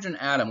a hydrogen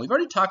atom, we've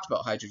already talked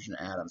about hydrogen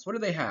atoms. What do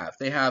they have?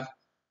 They have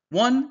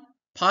one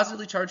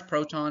positively charged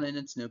proton in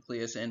its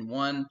nucleus and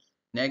one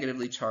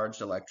negatively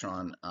charged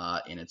electron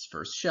in its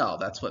first shell.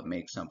 That's what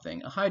makes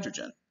something a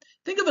hydrogen.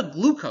 Think of a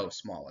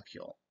glucose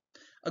molecule.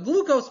 A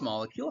glucose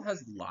molecule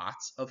has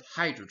lots of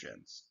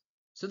hydrogens.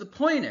 So the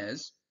point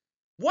is,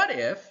 what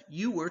if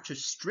you were to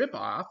strip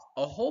off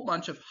a whole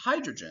bunch of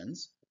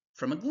hydrogens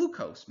from a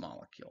glucose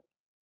molecule?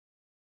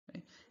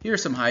 Okay. Here are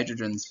some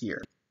hydrogens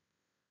here.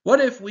 What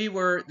if we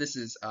were, this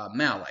is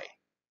malate.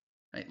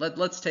 Right?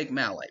 Let's take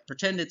malate.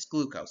 Pretend it's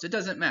glucose. It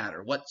doesn't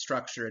matter what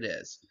structure it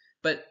is.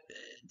 But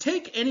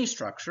take any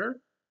structure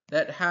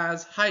that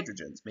has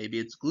hydrogens. Maybe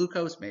it's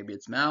glucose, maybe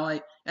it's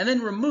malate, and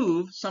then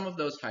remove some of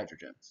those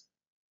hydrogens.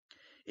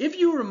 If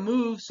you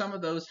remove some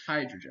of those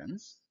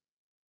hydrogens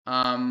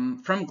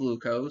from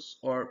glucose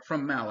or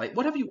from malate,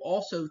 what have you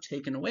also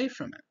taken away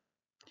from it?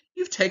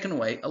 You've taken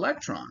away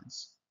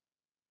electrons.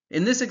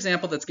 In this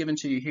example that's given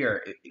to you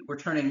here, we're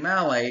turning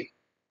malate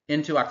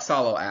into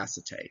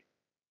oxaloacetate.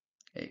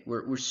 Okay,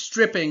 we're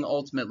stripping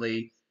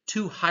ultimately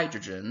 2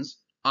 hydrogens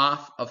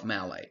off of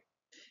malate.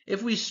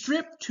 If we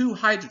strip 2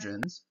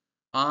 hydrogens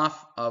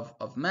off of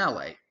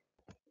malate,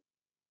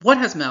 what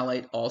has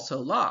malate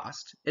also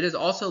lost? It has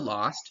also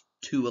lost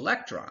 2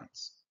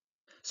 electrons.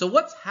 So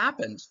what's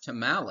happened to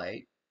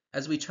malate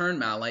as we turn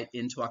malate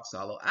into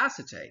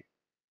oxaloacetate?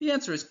 The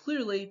answer is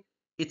clearly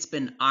it's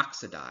been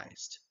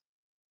oxidized.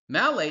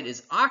 Malate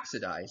is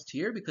oxidized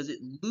here because it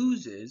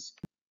loses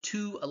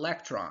 2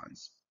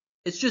 electrons.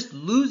 It's just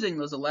losing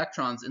those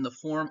electrons in the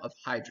form of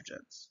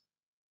hydrogens.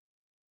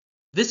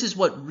 This is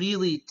what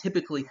really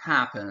typically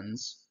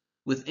happens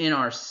within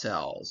our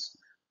cells.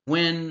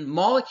 When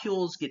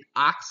molecules get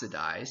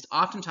oxidized,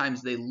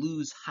 oftentimes they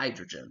lose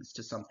hydrogens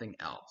to something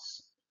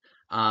else.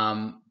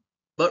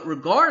 But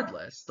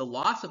regardless, the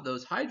loss of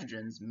those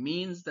hydrogens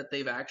means that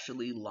they've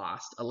actually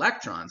lost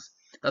electrons.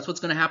 That's what's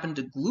going to happen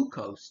to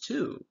glucose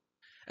too.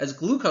 As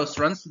glucose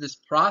runs through this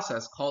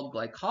process called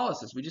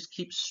glycolysis, we just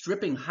keep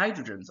stripping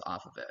hydrogens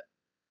off of it.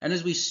 And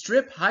as we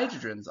strip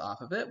hydrogens off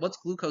of it, what's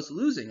glucose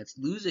losing? It's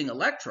losing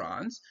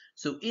electrons,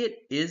 so it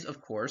is,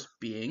 of course,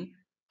 being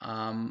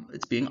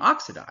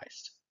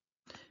oxidized.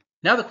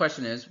 Now the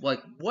question is,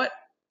 like,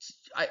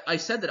 I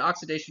said that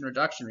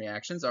oxidation-reduction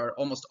reactions are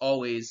almost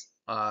always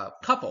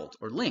coupled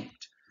or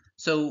linked.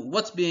 So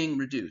what's being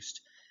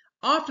reduced?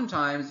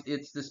 Oftentimes,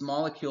 it's this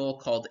molecule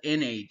called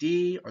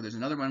NAD, or there's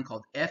another one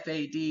called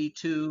FAD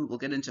too. We'll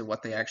get into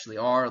what they actually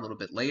are a little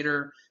bit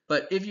later.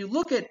 But if you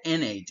look at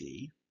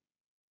NAD,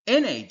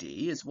 NAD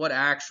is what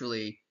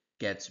actually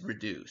gets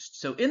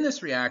reduced. So in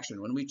this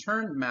reaction, when we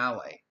turn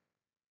malate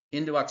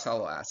into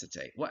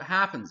oxaloacetate, what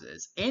happens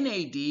is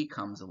NAD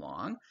comes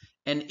along,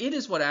 and it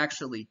is what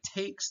actually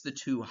takes the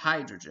 2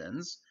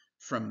 hydrogens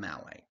from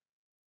malate.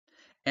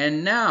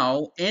 And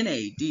now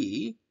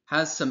NAD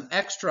has some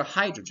extra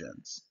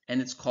hydrogens,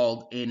 and it's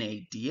called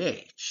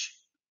NADH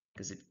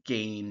because it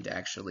gained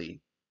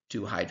actually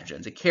 2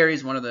 hydrogens. It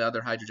carries one of the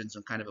other hydrogens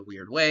in kind of a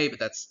weird way, but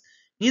that's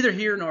neither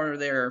here nor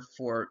there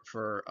for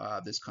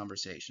this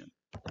conversation.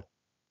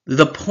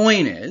 The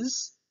point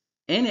is,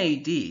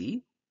 NAD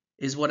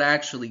is what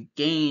actually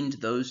gained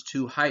those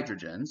 2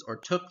 hydrogens or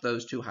took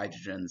those 2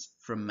 hydrogens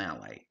from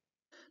malate.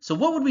 So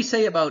what would we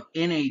say about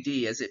NAD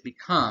as it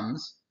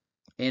becomes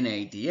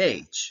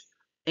NADH?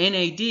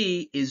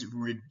 NAD is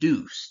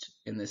reduced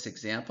in this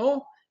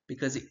example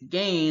because it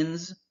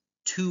gains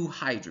 2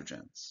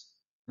 hydrogens.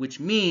 which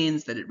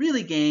means that it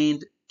really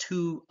gained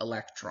 2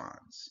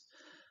 electrons.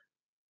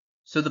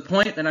 So the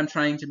point that I'm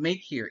trying to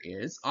make here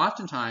is,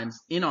 oftentimes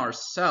in our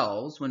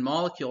cells, when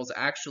molecules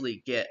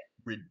actually get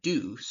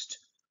reduced,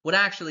 what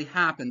actually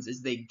happens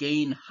is they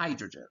gain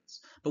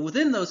hydrogens. But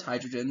within those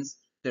hydrogens,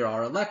 there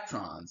are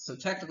electrons. So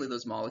technically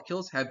those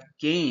molecules have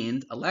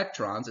gained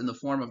electrons in the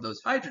form of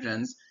those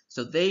hydrogens,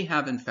 so they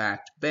have in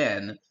fact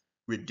been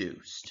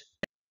reduced.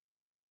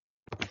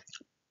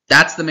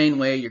 That's the main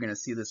way you're going to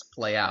see this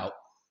play out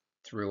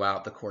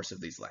throughout the course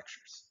of these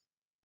lectures.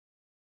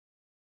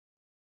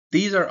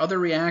 These are other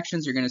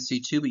reactions you're going to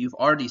see too, but you've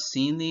already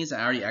seen these.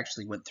 I already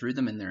actually went through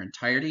them in their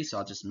entirety, so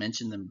I'll just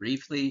mention them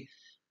briefly.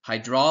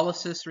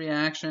 Hydrolysis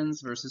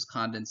reactions versus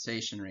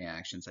condensation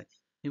reactions.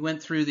 We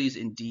went through these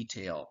in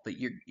detail, but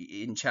you're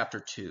in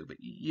chapter 2, but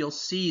you'll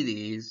see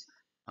these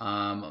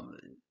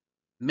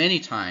many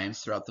times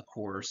throughout the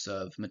course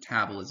of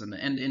metabolism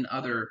and in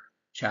other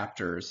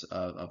chapters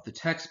of the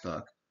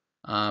textbook.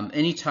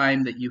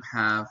 Anytime that you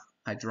have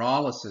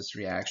hydrolysis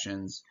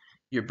reactions,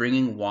 you're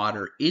bringing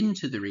water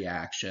into the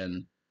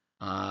reaction,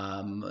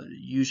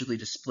 usually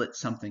to split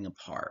something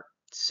apart.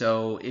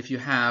 So if you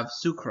have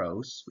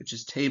sucrose, which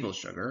is table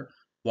sugar,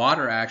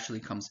 water actually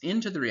comes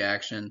into the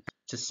reaction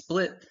to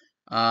split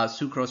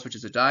sucrose, which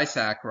is a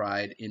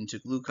disaccharide, into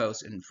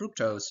glucose and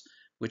fructose,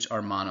 which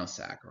are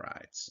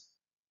monosaccharides.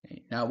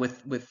 Okay. Now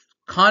with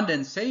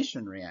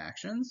condensation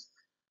reactions,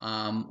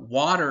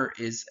 water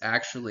is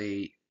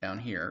actually down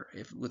here.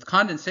 With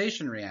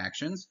condensation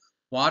reactions,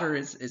 water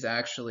is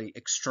actually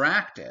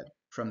extracted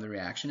from the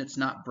reaction. It's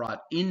not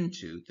brought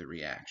into the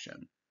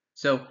reaction.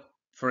 So,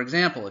 for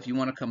example, if you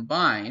want to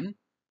combine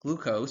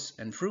glucose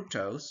and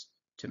fructose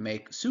to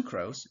make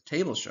sucrose,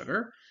 table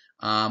sugar,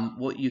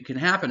 what can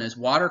happen is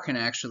water can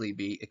actually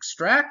be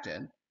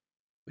extracted,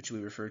 which we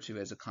refer to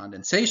as a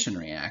condensation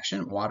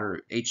reaction.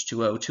 Water,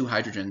 H2O, 2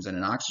 hydrogens and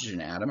an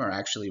oxygen atom are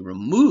actually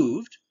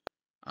removed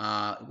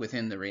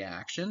within the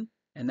reaction,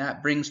 and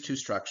that brings 2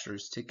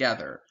 structures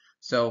together.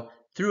 So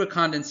through a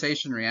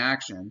condensation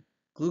reaction,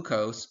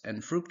 glucose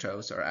and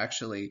fructose are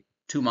actually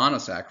 2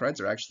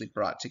 monosaccharides are actually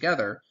brought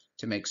together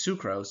to make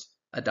sucrose,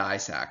 a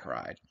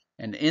disaccharide.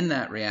 And in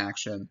that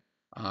reaction,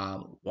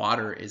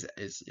 water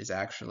is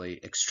actually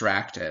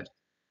extracted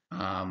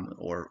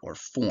or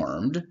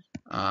formed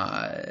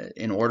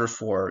in order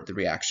for the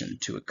reaction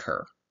to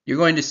occur. You're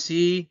going to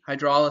see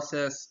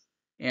hydrolysis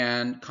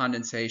and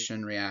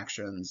condensation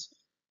reactions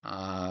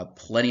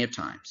plenty of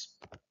times.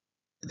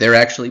 They're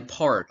actually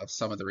part of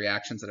some of the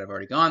reactions that I've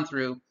already gone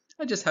through.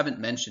 I just haven't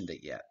mentioned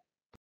it yet.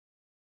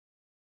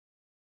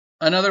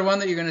 Another one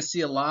that you're going to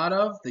see a lot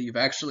of, that you've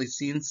actually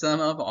seen some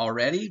of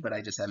already, but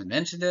I just haven't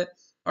mentioned it,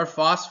 are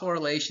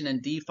phosphorylation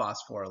and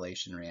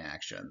dephosphorylation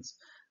reactions.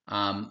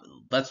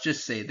 Let's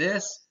just say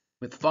this.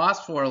 With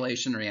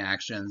phosphorylation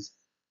reactions,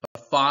 a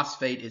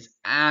phosphate is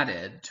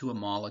added to a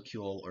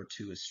molecule or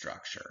to a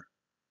structure.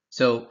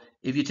 So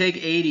if you take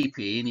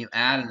ADP and you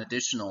add an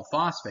additional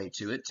phosphate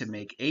to it to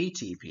make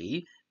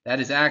ATP,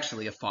 that is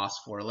actually a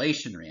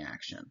phosphorylation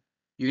reaction.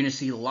 You're going to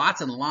see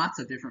lots and lots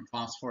of different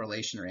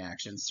phosphorylation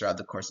reactions throughout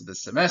the course of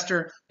this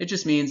semester. It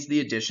just means the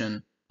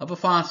addition of a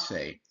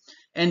phosphate.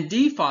 And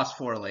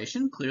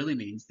dephosphorylation clearly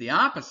means the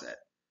opposite.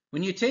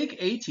 When you take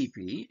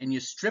ATP and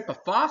you strip a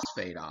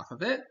phosphate off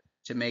of it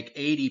to make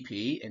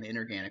ADP, an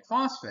inorganic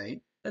phosphate,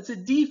 that's a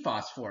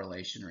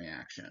dephosphorylation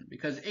reaction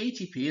because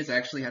ATP has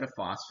actually had a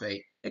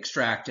phosphate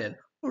extracted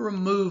or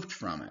removed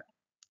from it.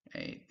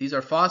 Okay. These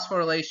are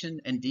phosphorylation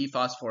and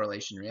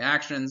dephosphorylation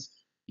reactions.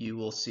 You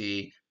will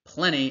see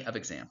plenty of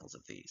examples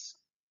of these.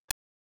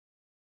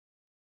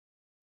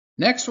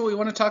 Next, what we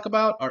want to talk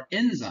about are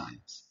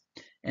enzymes.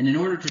 And in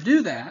order to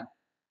do that,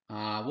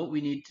 what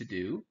we need to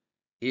do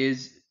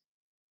is,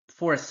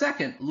 for a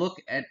second,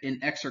 look at an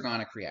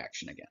exergonic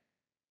reaction again.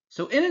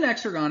 So in an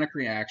exergonic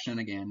reaction,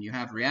 again, you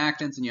have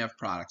reactants and you have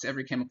products.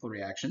 Every chemical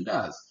reaction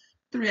does.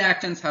 The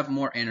reactants have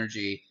more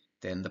energy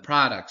than the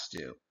products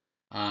do.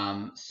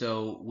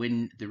 So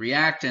when the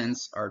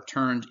reactants are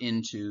turned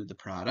into the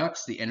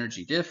products, the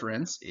energy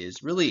difference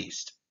is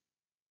released.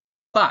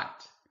 But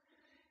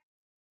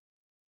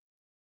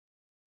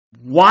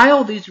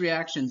while these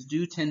reactions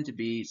do tend to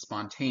be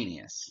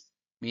spontaneous,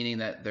 meaning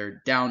that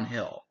they're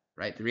downhill,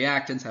 right? The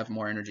reactants have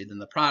more energy than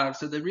the products,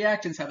 so the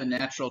reactants have a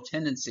natural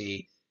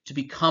tendency to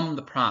become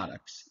the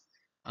products.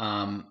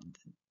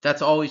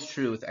 That's always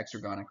true with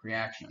exergonic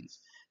reactions.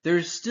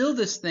 There's still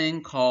this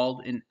thing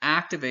called an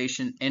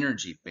activation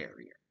energy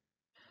barrier.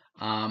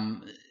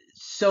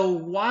 So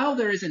while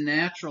there is a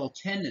natural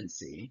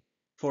tendency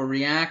for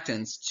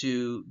reactants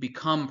to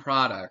become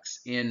products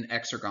in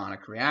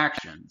exergonic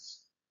reactions,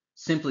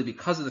 simply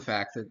because of the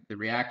fact that the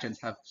reactants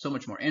have so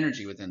much more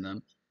energy within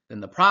them than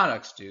the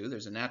products do,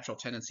 there's a natural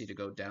tendency to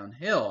go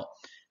downhill.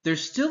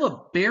 There's still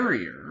a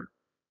barrier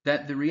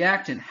that the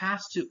reactant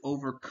has to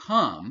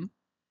overcome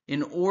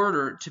in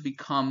order to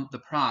become the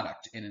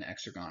product in an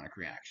exergonic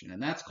reaction,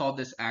 and that's called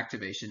this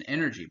activation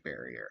energy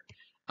barrier.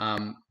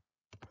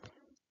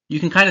 You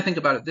can kind of think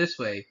about it this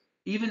way.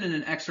 Even in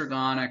an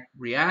exergonic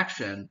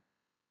reaction,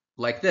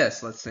 like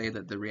this. Let's say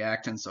that the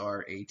reactants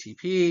are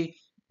ATP, and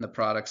the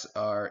products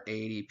are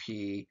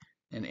ADP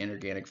and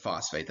inorganic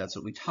phosphate. That's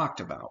what we talked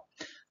about.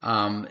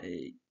 Um,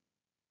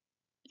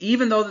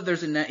 even though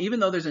there's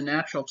a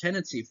natural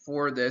tendency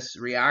for this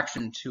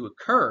reaction to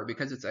occur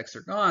because it's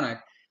exergonic,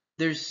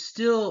 there's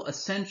still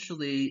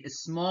essentially a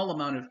small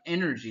amount of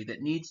energy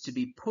that needs to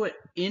be put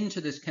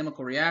into this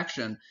chemical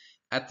reaction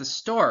at the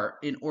start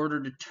in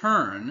order to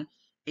turn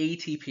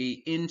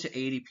ATP into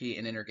ADP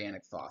and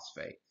inorganic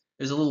phosphate.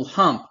 There's a little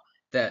hump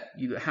that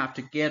you have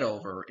to get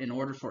over in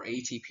order for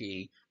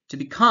ATP to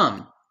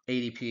become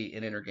ADP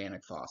and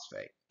inorganic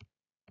phosphate.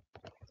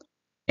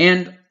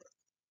 And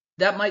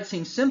that might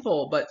seem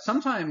simple, but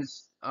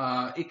sometimes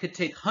it could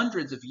take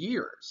hundreds of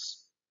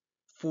years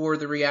for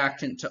the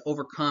reactant to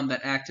overcome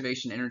that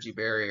activation energy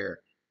barrier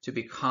to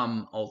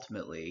become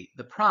ultimately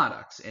the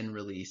products and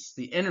release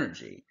the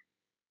energy.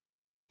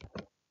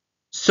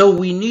 So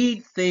we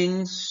need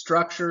things,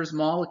 structures,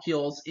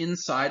 molecules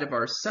inside of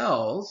our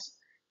cells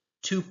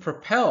to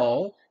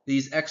propel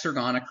these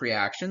exergonic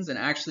reactions and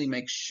actually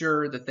make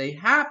sure that they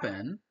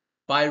happen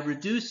by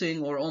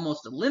reducing or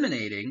almost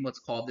eliminating what's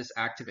called this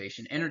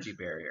activation energy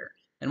barrier.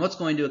 And what's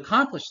going to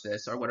accomplish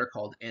this are what are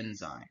called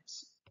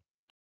enzymes.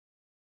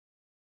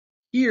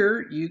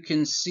 Here you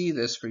can see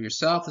this for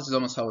yourself. This is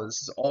almost how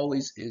this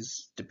always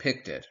is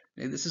depicted.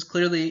 This is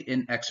clearly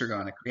an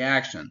exergonic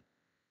reaction.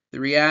 The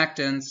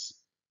reactants,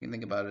 you can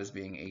think about it as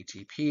being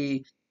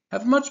ATP,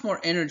 have much more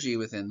energy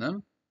within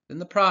them than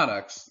the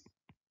products,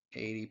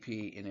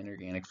 ADP and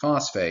inorganic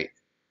phosphate.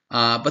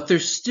 But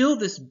there's still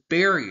this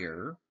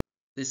barrier,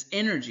 this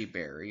energy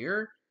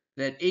barrier,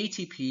 that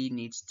ATP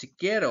needs to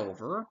get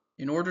over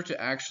in order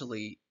to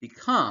actually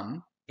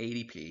become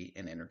ADP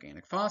and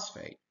inorganic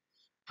phosphate.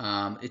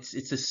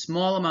 It's a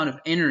small amount of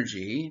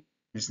energy,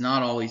 it's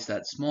not always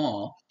that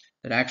small,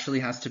 that actually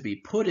has to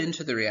be put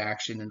into the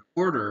reaction in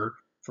order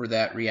for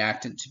that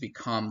reactant to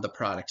become the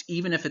product,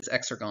 even if it's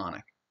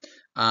exergonic.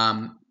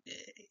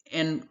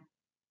 And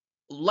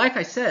like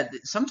I said,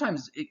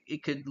 sometimes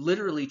it could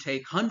literally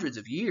take hundreds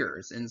of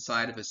years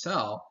inside of a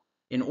cell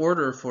in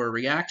order for a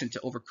reactant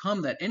to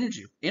overcome that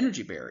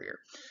energy barrier.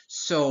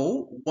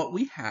 So what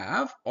we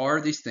have are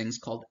these things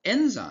called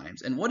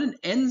enzymes. And what an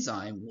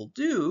enzyme will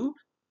do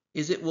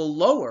is it will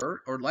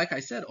lower, or like I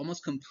said,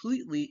 almost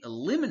completely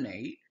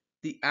eliminate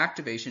the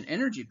activation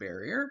energy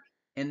barrier,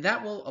 and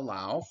that will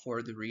allow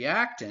for the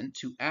reactant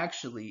to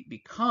actually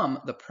become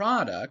the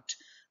product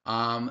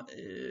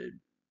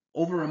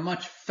over a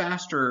much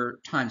faster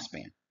time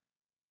span.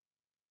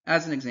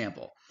 As an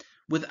example,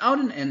 without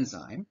an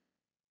enzyme,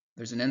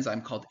 there's an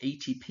enzyme called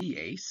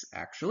ATPase,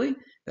 actually,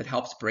 that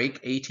helps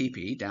break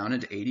ATP down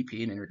into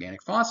ADP and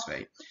inorganic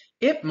phosphate.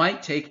 It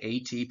might take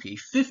ATP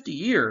 50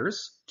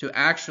 years to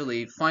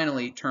actually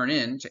finally turn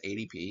into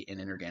ADP and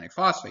inorganic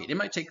phosphate. It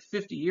might take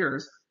 50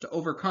 years to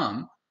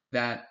overcome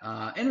that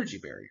energy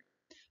barrier.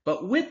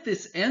 But with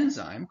this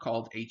enzyme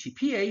called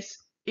ATPase,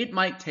 it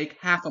might take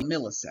half a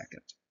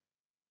millisecond,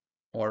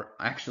 or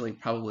actually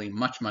probably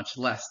much, much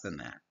less than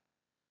that,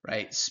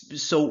 right?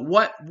 So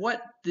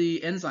what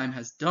the enzyme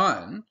has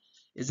done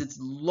is it's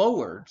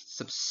lowered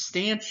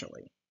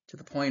substantially to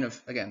the point of,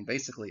 again,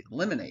 basically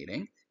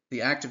eliminating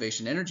the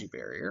activation energy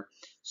barrier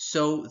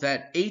so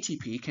that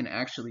ATP can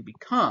actually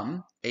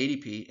become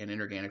ADP and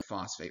inorganic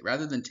phosphate.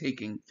 Rather than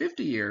taking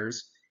 50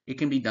 years, it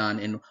can be done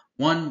in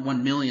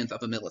 1/1,000,000th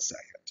of a millisecond.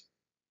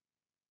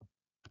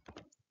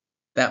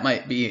 That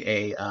might be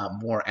a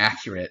more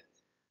accurate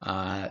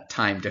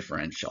time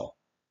differential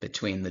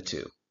between the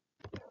two.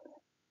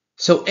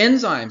 So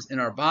enzymes in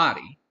our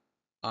body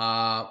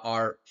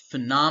are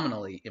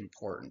phenomenally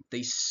important.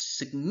 They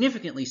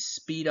significantly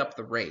speed up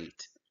the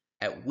rate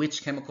at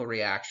which chemical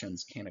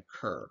reactions can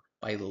occur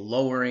by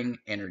lowering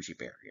energy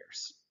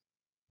barriers.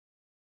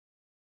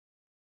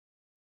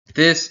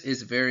 This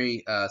is a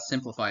very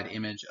simplified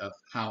image of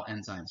how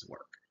enzymes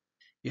work.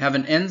 You have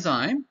an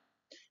enzyme.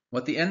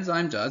 What the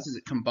enzyme does is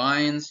it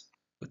combines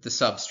with the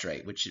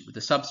substrate, which the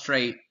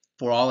substrate,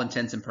 for all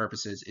intents and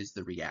purposes, is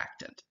the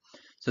reactant.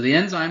 So the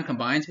enzyme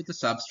combines with the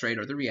substrate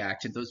or the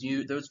reactant.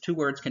 Those two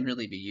words can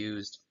really be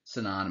used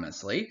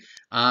synonymously.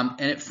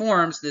 And it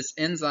forms this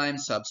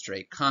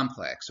enzyme-substrate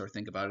complex, or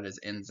think about it as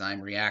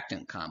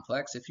enzyme-reactant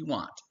complex if you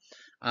want.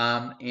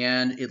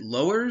 And it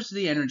lowers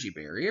the energy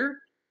barrier.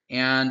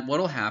 And what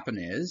will happen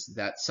is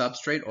that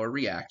substrate or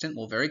reactant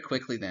will very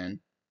quickly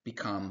then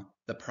become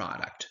the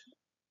product.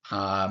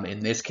 In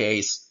this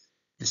case,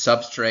 the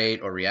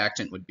substrate or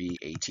reactant would be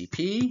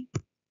ATP.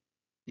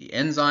 The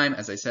enzyme,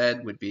 as I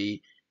said, would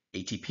be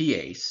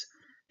ATPase.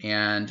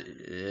 And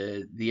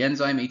the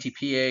enzyme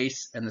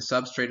ATPase and the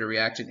substrate or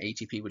reactant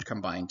ATP would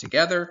combine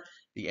together.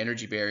 The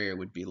energy barrier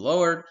would be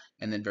lowered,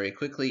 and then very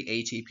quickly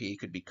ATP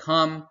could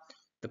become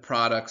the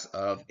products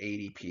of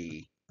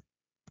ADP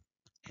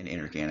and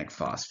inorganic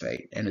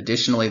phosphate. And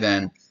additionally,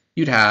 then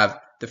you'd have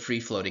the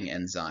free-floating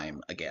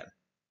enzyme again,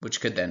 which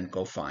could then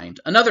go find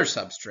another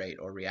substrate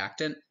or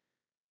reactant.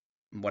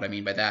 And what I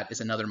mean by that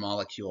is another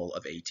molecule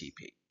of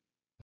ATP.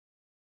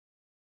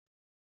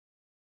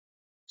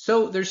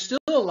 So there's still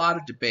a lot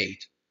of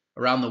debate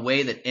around the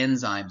way that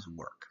enzymes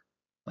work.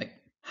 Like,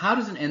 how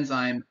does an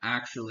enzyme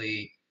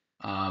actually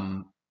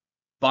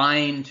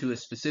bind to a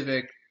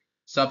specific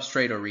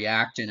substrate or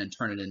reactant and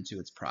turn it into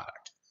its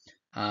product?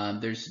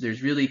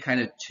 There's really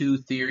kind of two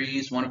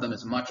theories. One of them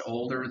is much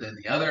older than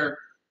the other,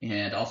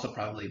 and also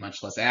probably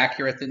much less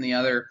accurate than the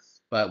other,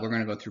 but we're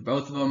going to go through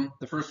both of them.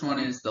 The first one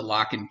is the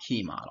lock and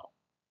key model.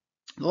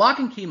 The lock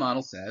and key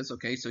model says,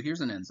 okay, so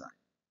here's an enzyme.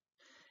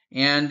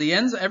 And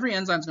every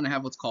enzyme is going to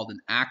have what's called an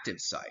active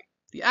site.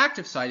 The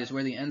active site is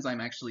where the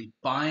enzyme actually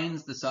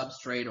binds the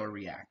substrate or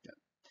reactant.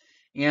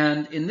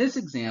 And in this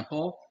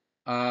example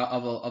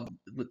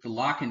with the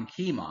lock and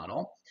key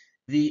model,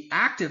 the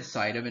active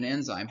site of an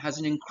enzyme has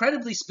an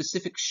incredibly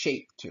specific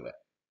shape to it.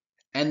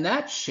 And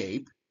that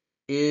shape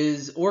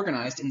is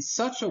organized in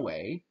such a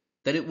way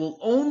that it will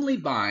only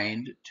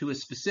bind to a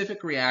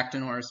specific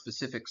reactant or a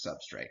specific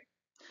substrate.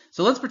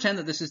 So let's pretend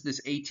that this is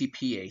this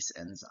ATPase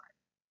enzyme.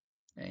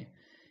 Okay?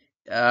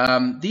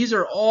 These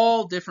are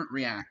all different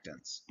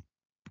reactants.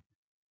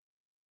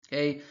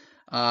 Okay,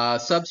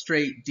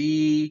 substrate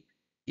D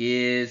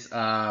is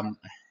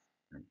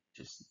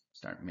just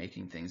start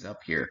making things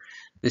up here.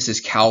 This is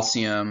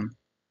calcium.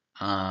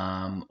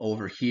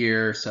 Over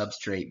here,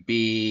 substrate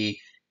B,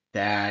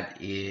 that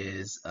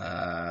is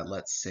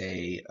let's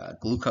say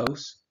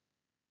glucose.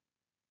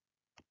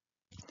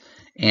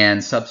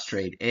 And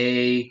substrate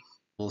A,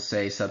 we'll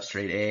say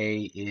substrate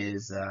A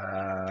is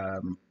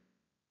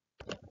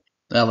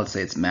well, let's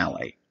say it's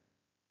malate,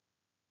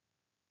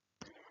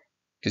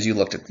 because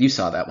you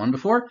saw that one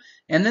before.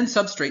 And then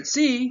substrate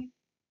C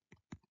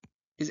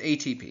is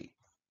ATP.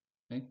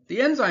 Okay?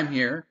 The enzyme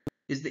here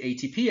is the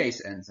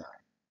ATPase enzyme.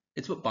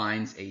 It's what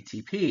binds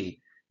ATP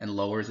and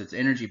lowers its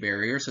energy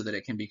barrier so that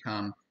it can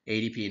become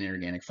ADP and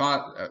inorganic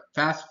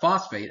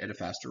phosphate at a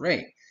faster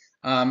rate.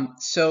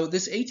 So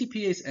this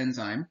ATPase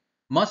enzyme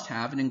must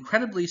have an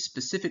incredibly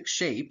specific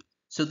shape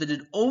so that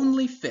it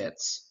only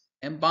fits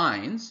and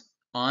binds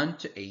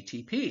onto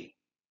ATP.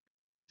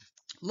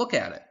 Look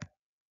at it.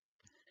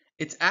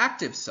 Its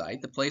active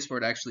site, the place where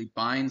it actually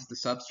binds the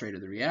substrate or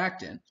the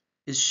reactant,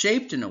 is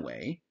shaped in a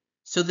way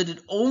so that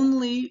it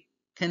only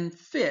can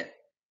fit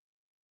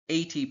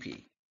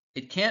ATP.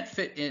 It can't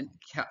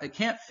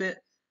fit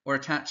or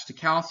attach to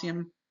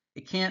calcium.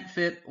 It can't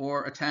fit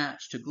or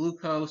attach to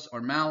glucose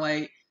or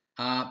malate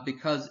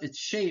because its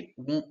shape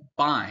won't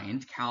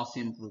bind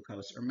calcium,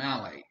 glucose, or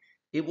malate.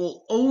 It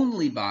will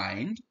only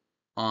bind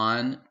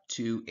on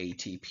to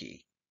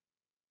ATP.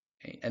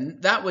 Okay?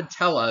 And that would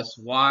tell us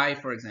why,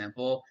 for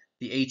example,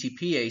 the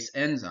ATPase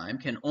enzyme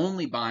can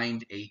only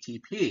bind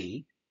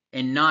ATP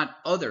and not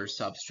other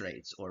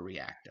substrates or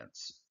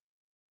reactants.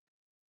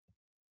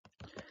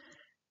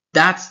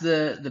 That's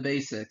the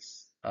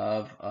basics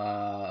of,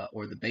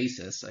 or the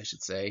basis, I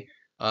should say,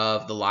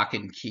 of the lock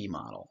and key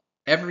model.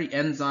 Every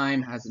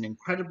enzyme has an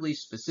incredibly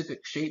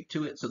specific shape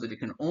to it so that it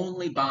can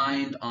only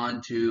bind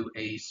onto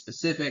a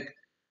specific,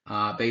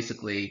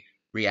 basically,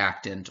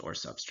 reactant or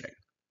substrate.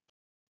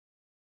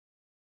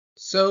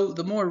 So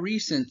the more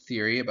recent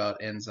theory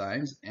about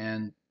enzymes,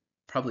 and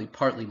probably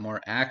partly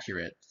more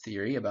accurate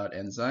theory about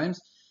enzymes,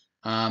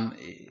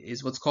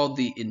 is what's called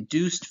the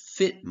induced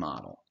fit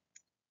model.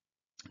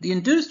 The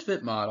induced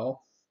fit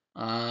model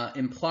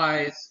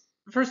implies,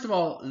 first of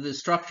all, the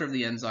structure of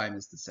the enzyme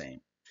is the same.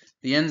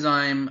 The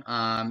enzyme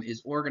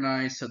is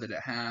organized so that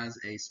it has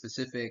a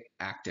specific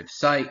active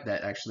site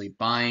that actually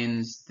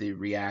binds the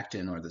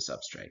reactant or the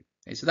substrate.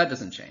 Okay, so that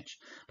doesn't change.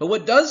 But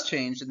what does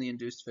change in the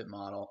induced fit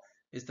model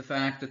is the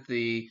fact that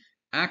the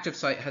active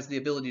site has the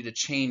ability to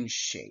change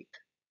shape.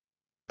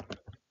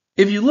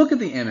 If you look at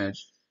the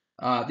image,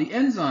 the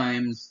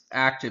enzyme's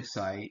active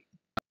site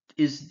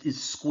is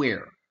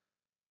square.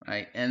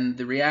 Right? And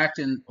the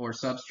reactant or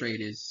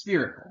substrate is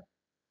spherical,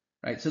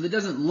 right? So that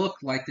doesn't look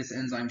like this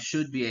enzyme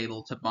should be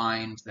able to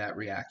bind that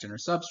reactant or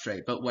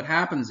substrate. But what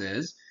happens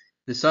is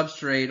the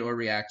substrate or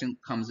reactant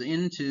comes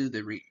into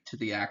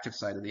the active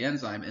site of the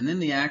enzyme, and then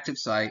the active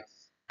site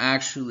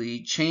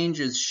actually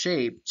changes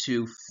shape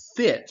to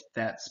fit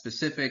that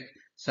specific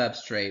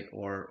substrate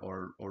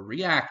or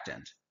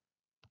reactant.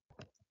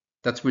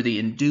 That's where the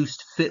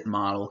induced fit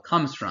model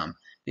comes from.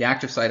 The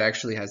active site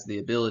actually has the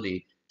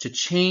ability to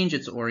change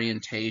its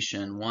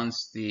orientation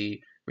once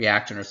the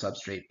reactant or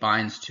substrate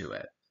binds to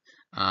it.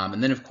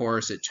 And then, of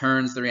course, it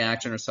turns the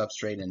reactant or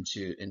substrate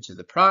into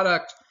the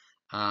product.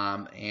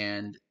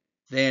 And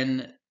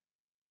then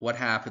what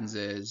happens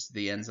is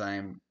the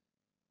enzyme's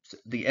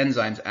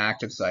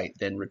active site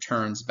then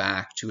returns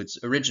back to its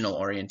original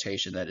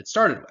orientation that it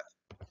started with.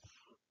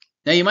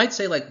 Now, you might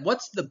say, like,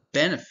 what's the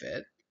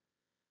benefit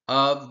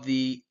of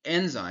the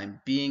enzyme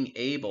being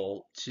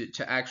able to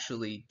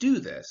actually do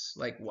this?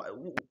 Like,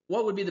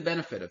 what would be the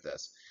benefit of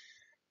this?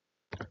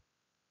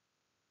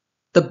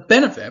 The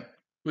benefit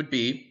would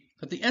be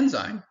that the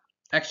enzyme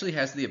actually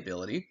has the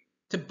ability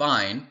to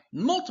bind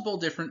multiple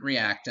different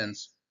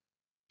reactants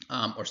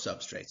or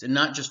substrates, and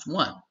not just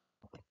one.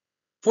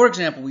 For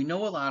example, we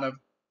know a lot of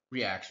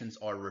reactions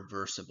are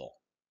reversible.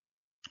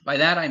 By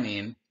that I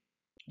mean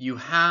you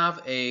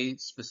have a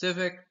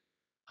specific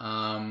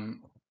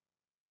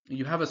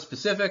you have a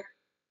specific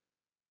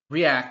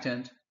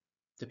reactant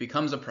that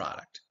becomes a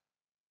product.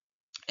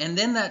 And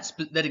then that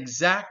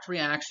exact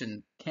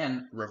reaction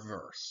can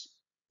reverse.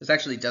 This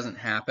actually doesn't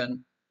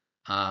happen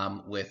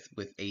with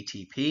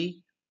ATP,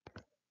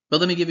 but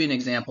let me give you an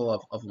example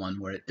of one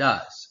where it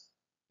does.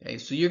 Okay,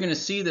 so you're going to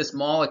see this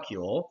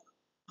molecule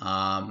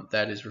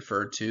that is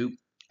referred to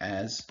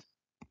as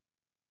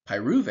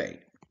pyruvate.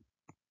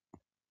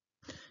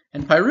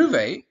 And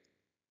pyruvate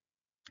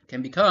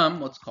can become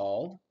what's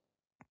called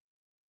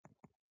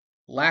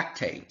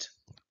lactate.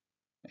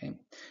 Okay?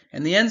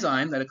 And the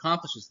enzyme that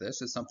accomplishes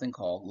this is something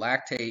called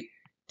lactate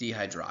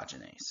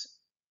dehydrogenase.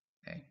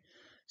 Okay?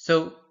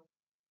 So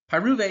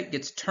pyruvate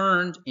gets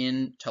turned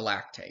into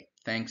lactate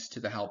thanks to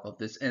the help of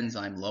this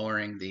enzyme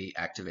lowering the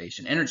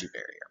activation energy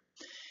barrier.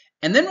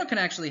 And then what can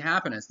actually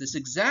happen is this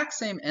exact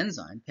same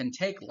enzyme can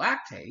take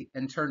lactate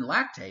and turn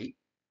lactate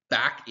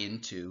back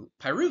into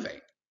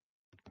pyruvate.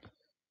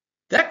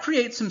 That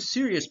creates some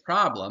serious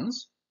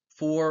problems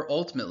for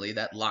ultimately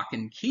that lock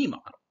and key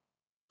model.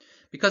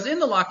 Because in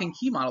the lock and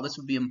key model, this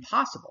would be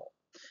impossible,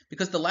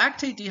 because the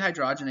lactate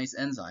dehydrogenase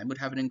enzyme would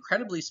have an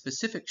incredibly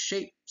specific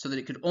shape so that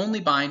it could only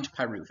bind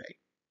pyruvate.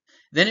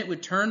 Then it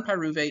would turn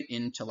pyruvate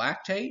into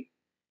lactate,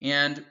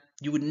 and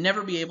you would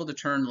never be able to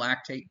turn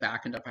lactate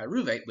back into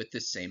pyruvate with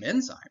this same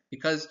enzyme,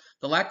 because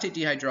the lactate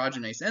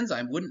dehydrogenase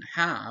enzyme wouldn't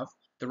have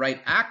the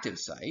right active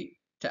site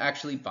to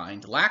actually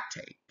bind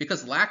lactate,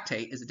 because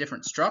lactate is a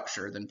different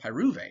structure than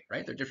pyruvate,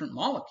 right? They're different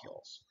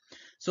molecules.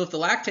 So if the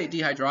lactate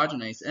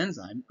dehydrogenase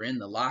enzyme were in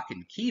the lock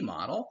and key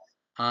model,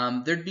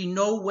 there'd be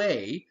no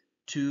way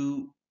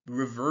to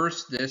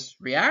reverse this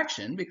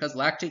reaction, because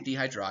lactate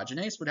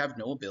dehydrogenase would have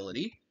no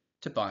ability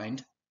to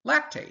bind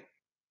lactate,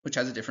 which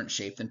has a different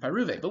shape than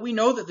pyruvate. But we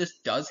know that this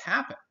does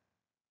happen.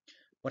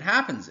 What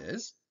happens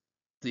is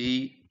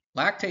the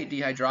lactate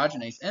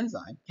dehydrogenase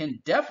enzyme can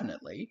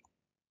definitely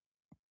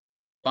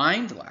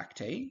bind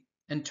lactate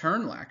and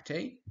turn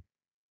lactate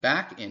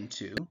back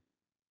into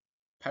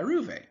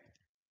pyruvate.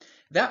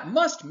 That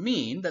must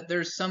mean that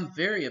there's some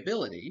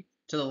variability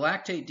to the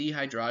lactate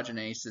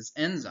dehydrogenase's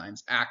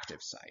enzyme's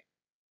active site,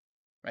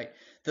 right?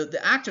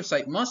 The active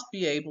site must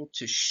be able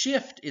to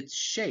shift its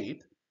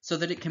shape so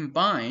that it can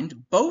bind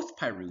both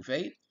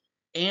pyruvate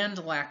and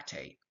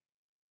lactate.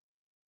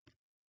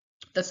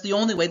 That's the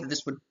only way that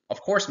this would,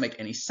 of course, make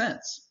any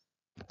sense.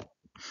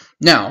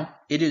 Now,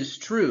 it is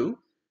true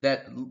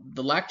that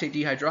the lactate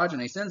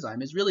dehydrogenase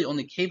enzyme is really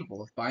only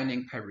capable of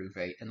binding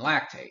pyruvate and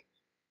lactate.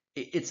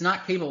 It's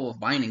not capable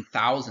of binding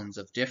thousands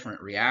of different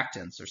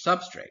reactants or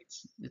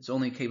substrates. It's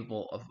only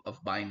capable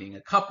of binding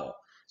a couple.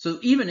 So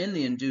even in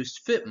the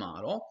induced fit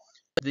model,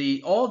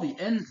 all the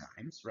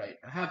enzymes, right,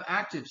 have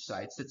active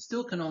sites that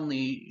still can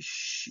only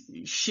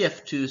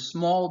shift to a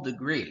small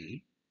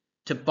degree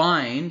to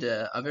bind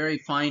a very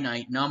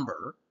finite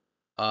number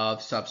of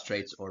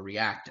substrates or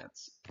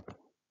reactants.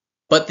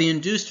 But the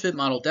induced fit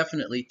model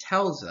definitely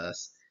tells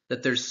us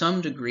that there's some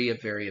degree of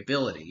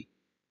variability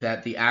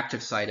that the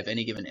active site of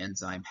any given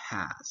enzyme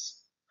has.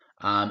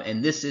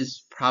 And this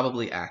is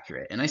probably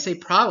accurate. And I say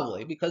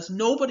probably because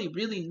nobody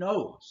really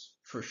knows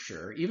for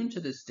sure, even to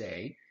this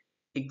day,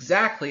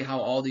 exactly how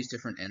all these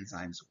different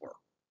enzymes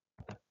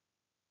work.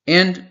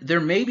 And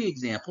there may be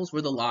examples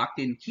where the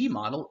lock-in key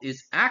model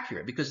is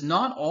accurate, because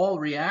not all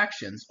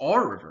reactions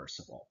are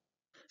reversible.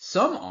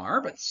 Some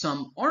are, but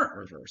some aren't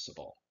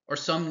reversible, or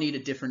some need a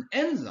different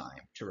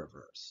enzyme to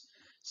reverse.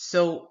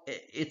 So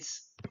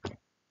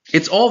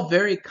it's all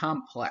very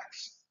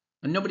complex,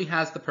 and nobody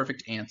has the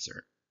perfect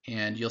answer.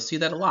 And you'll see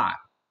that a lot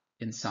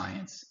in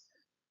science.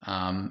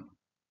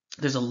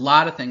 There's a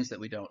lot of things that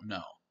we don't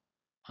know.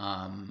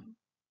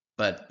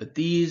 But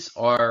these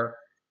are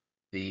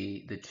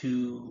the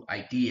two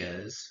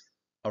ideas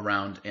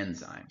around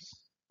enzymes.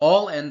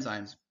 All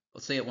enzymes,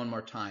 let's say it one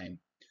more time,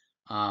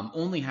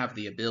 only have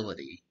the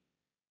ability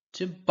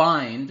to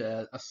bind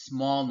a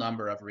small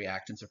number of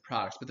reactants or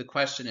products. But the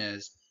question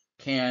is,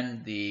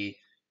 can the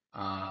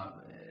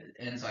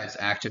enzyme's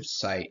active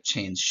site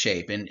change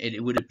shape? And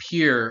it would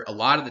appear a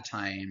lot of the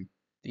time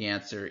the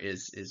answer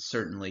is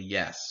certainly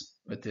yes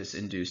with this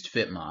induced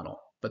fit model.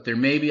 But there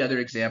may be other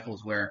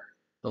examples where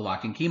the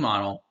lock and key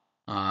model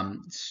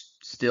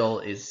still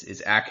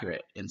is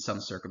accurate in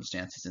some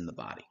circumstances in the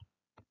body.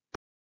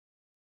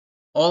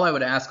 All I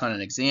would ask on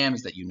an exam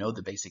is that you know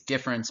the basic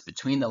difference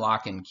between the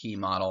lock and key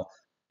model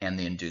and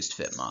the induced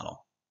fit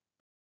model.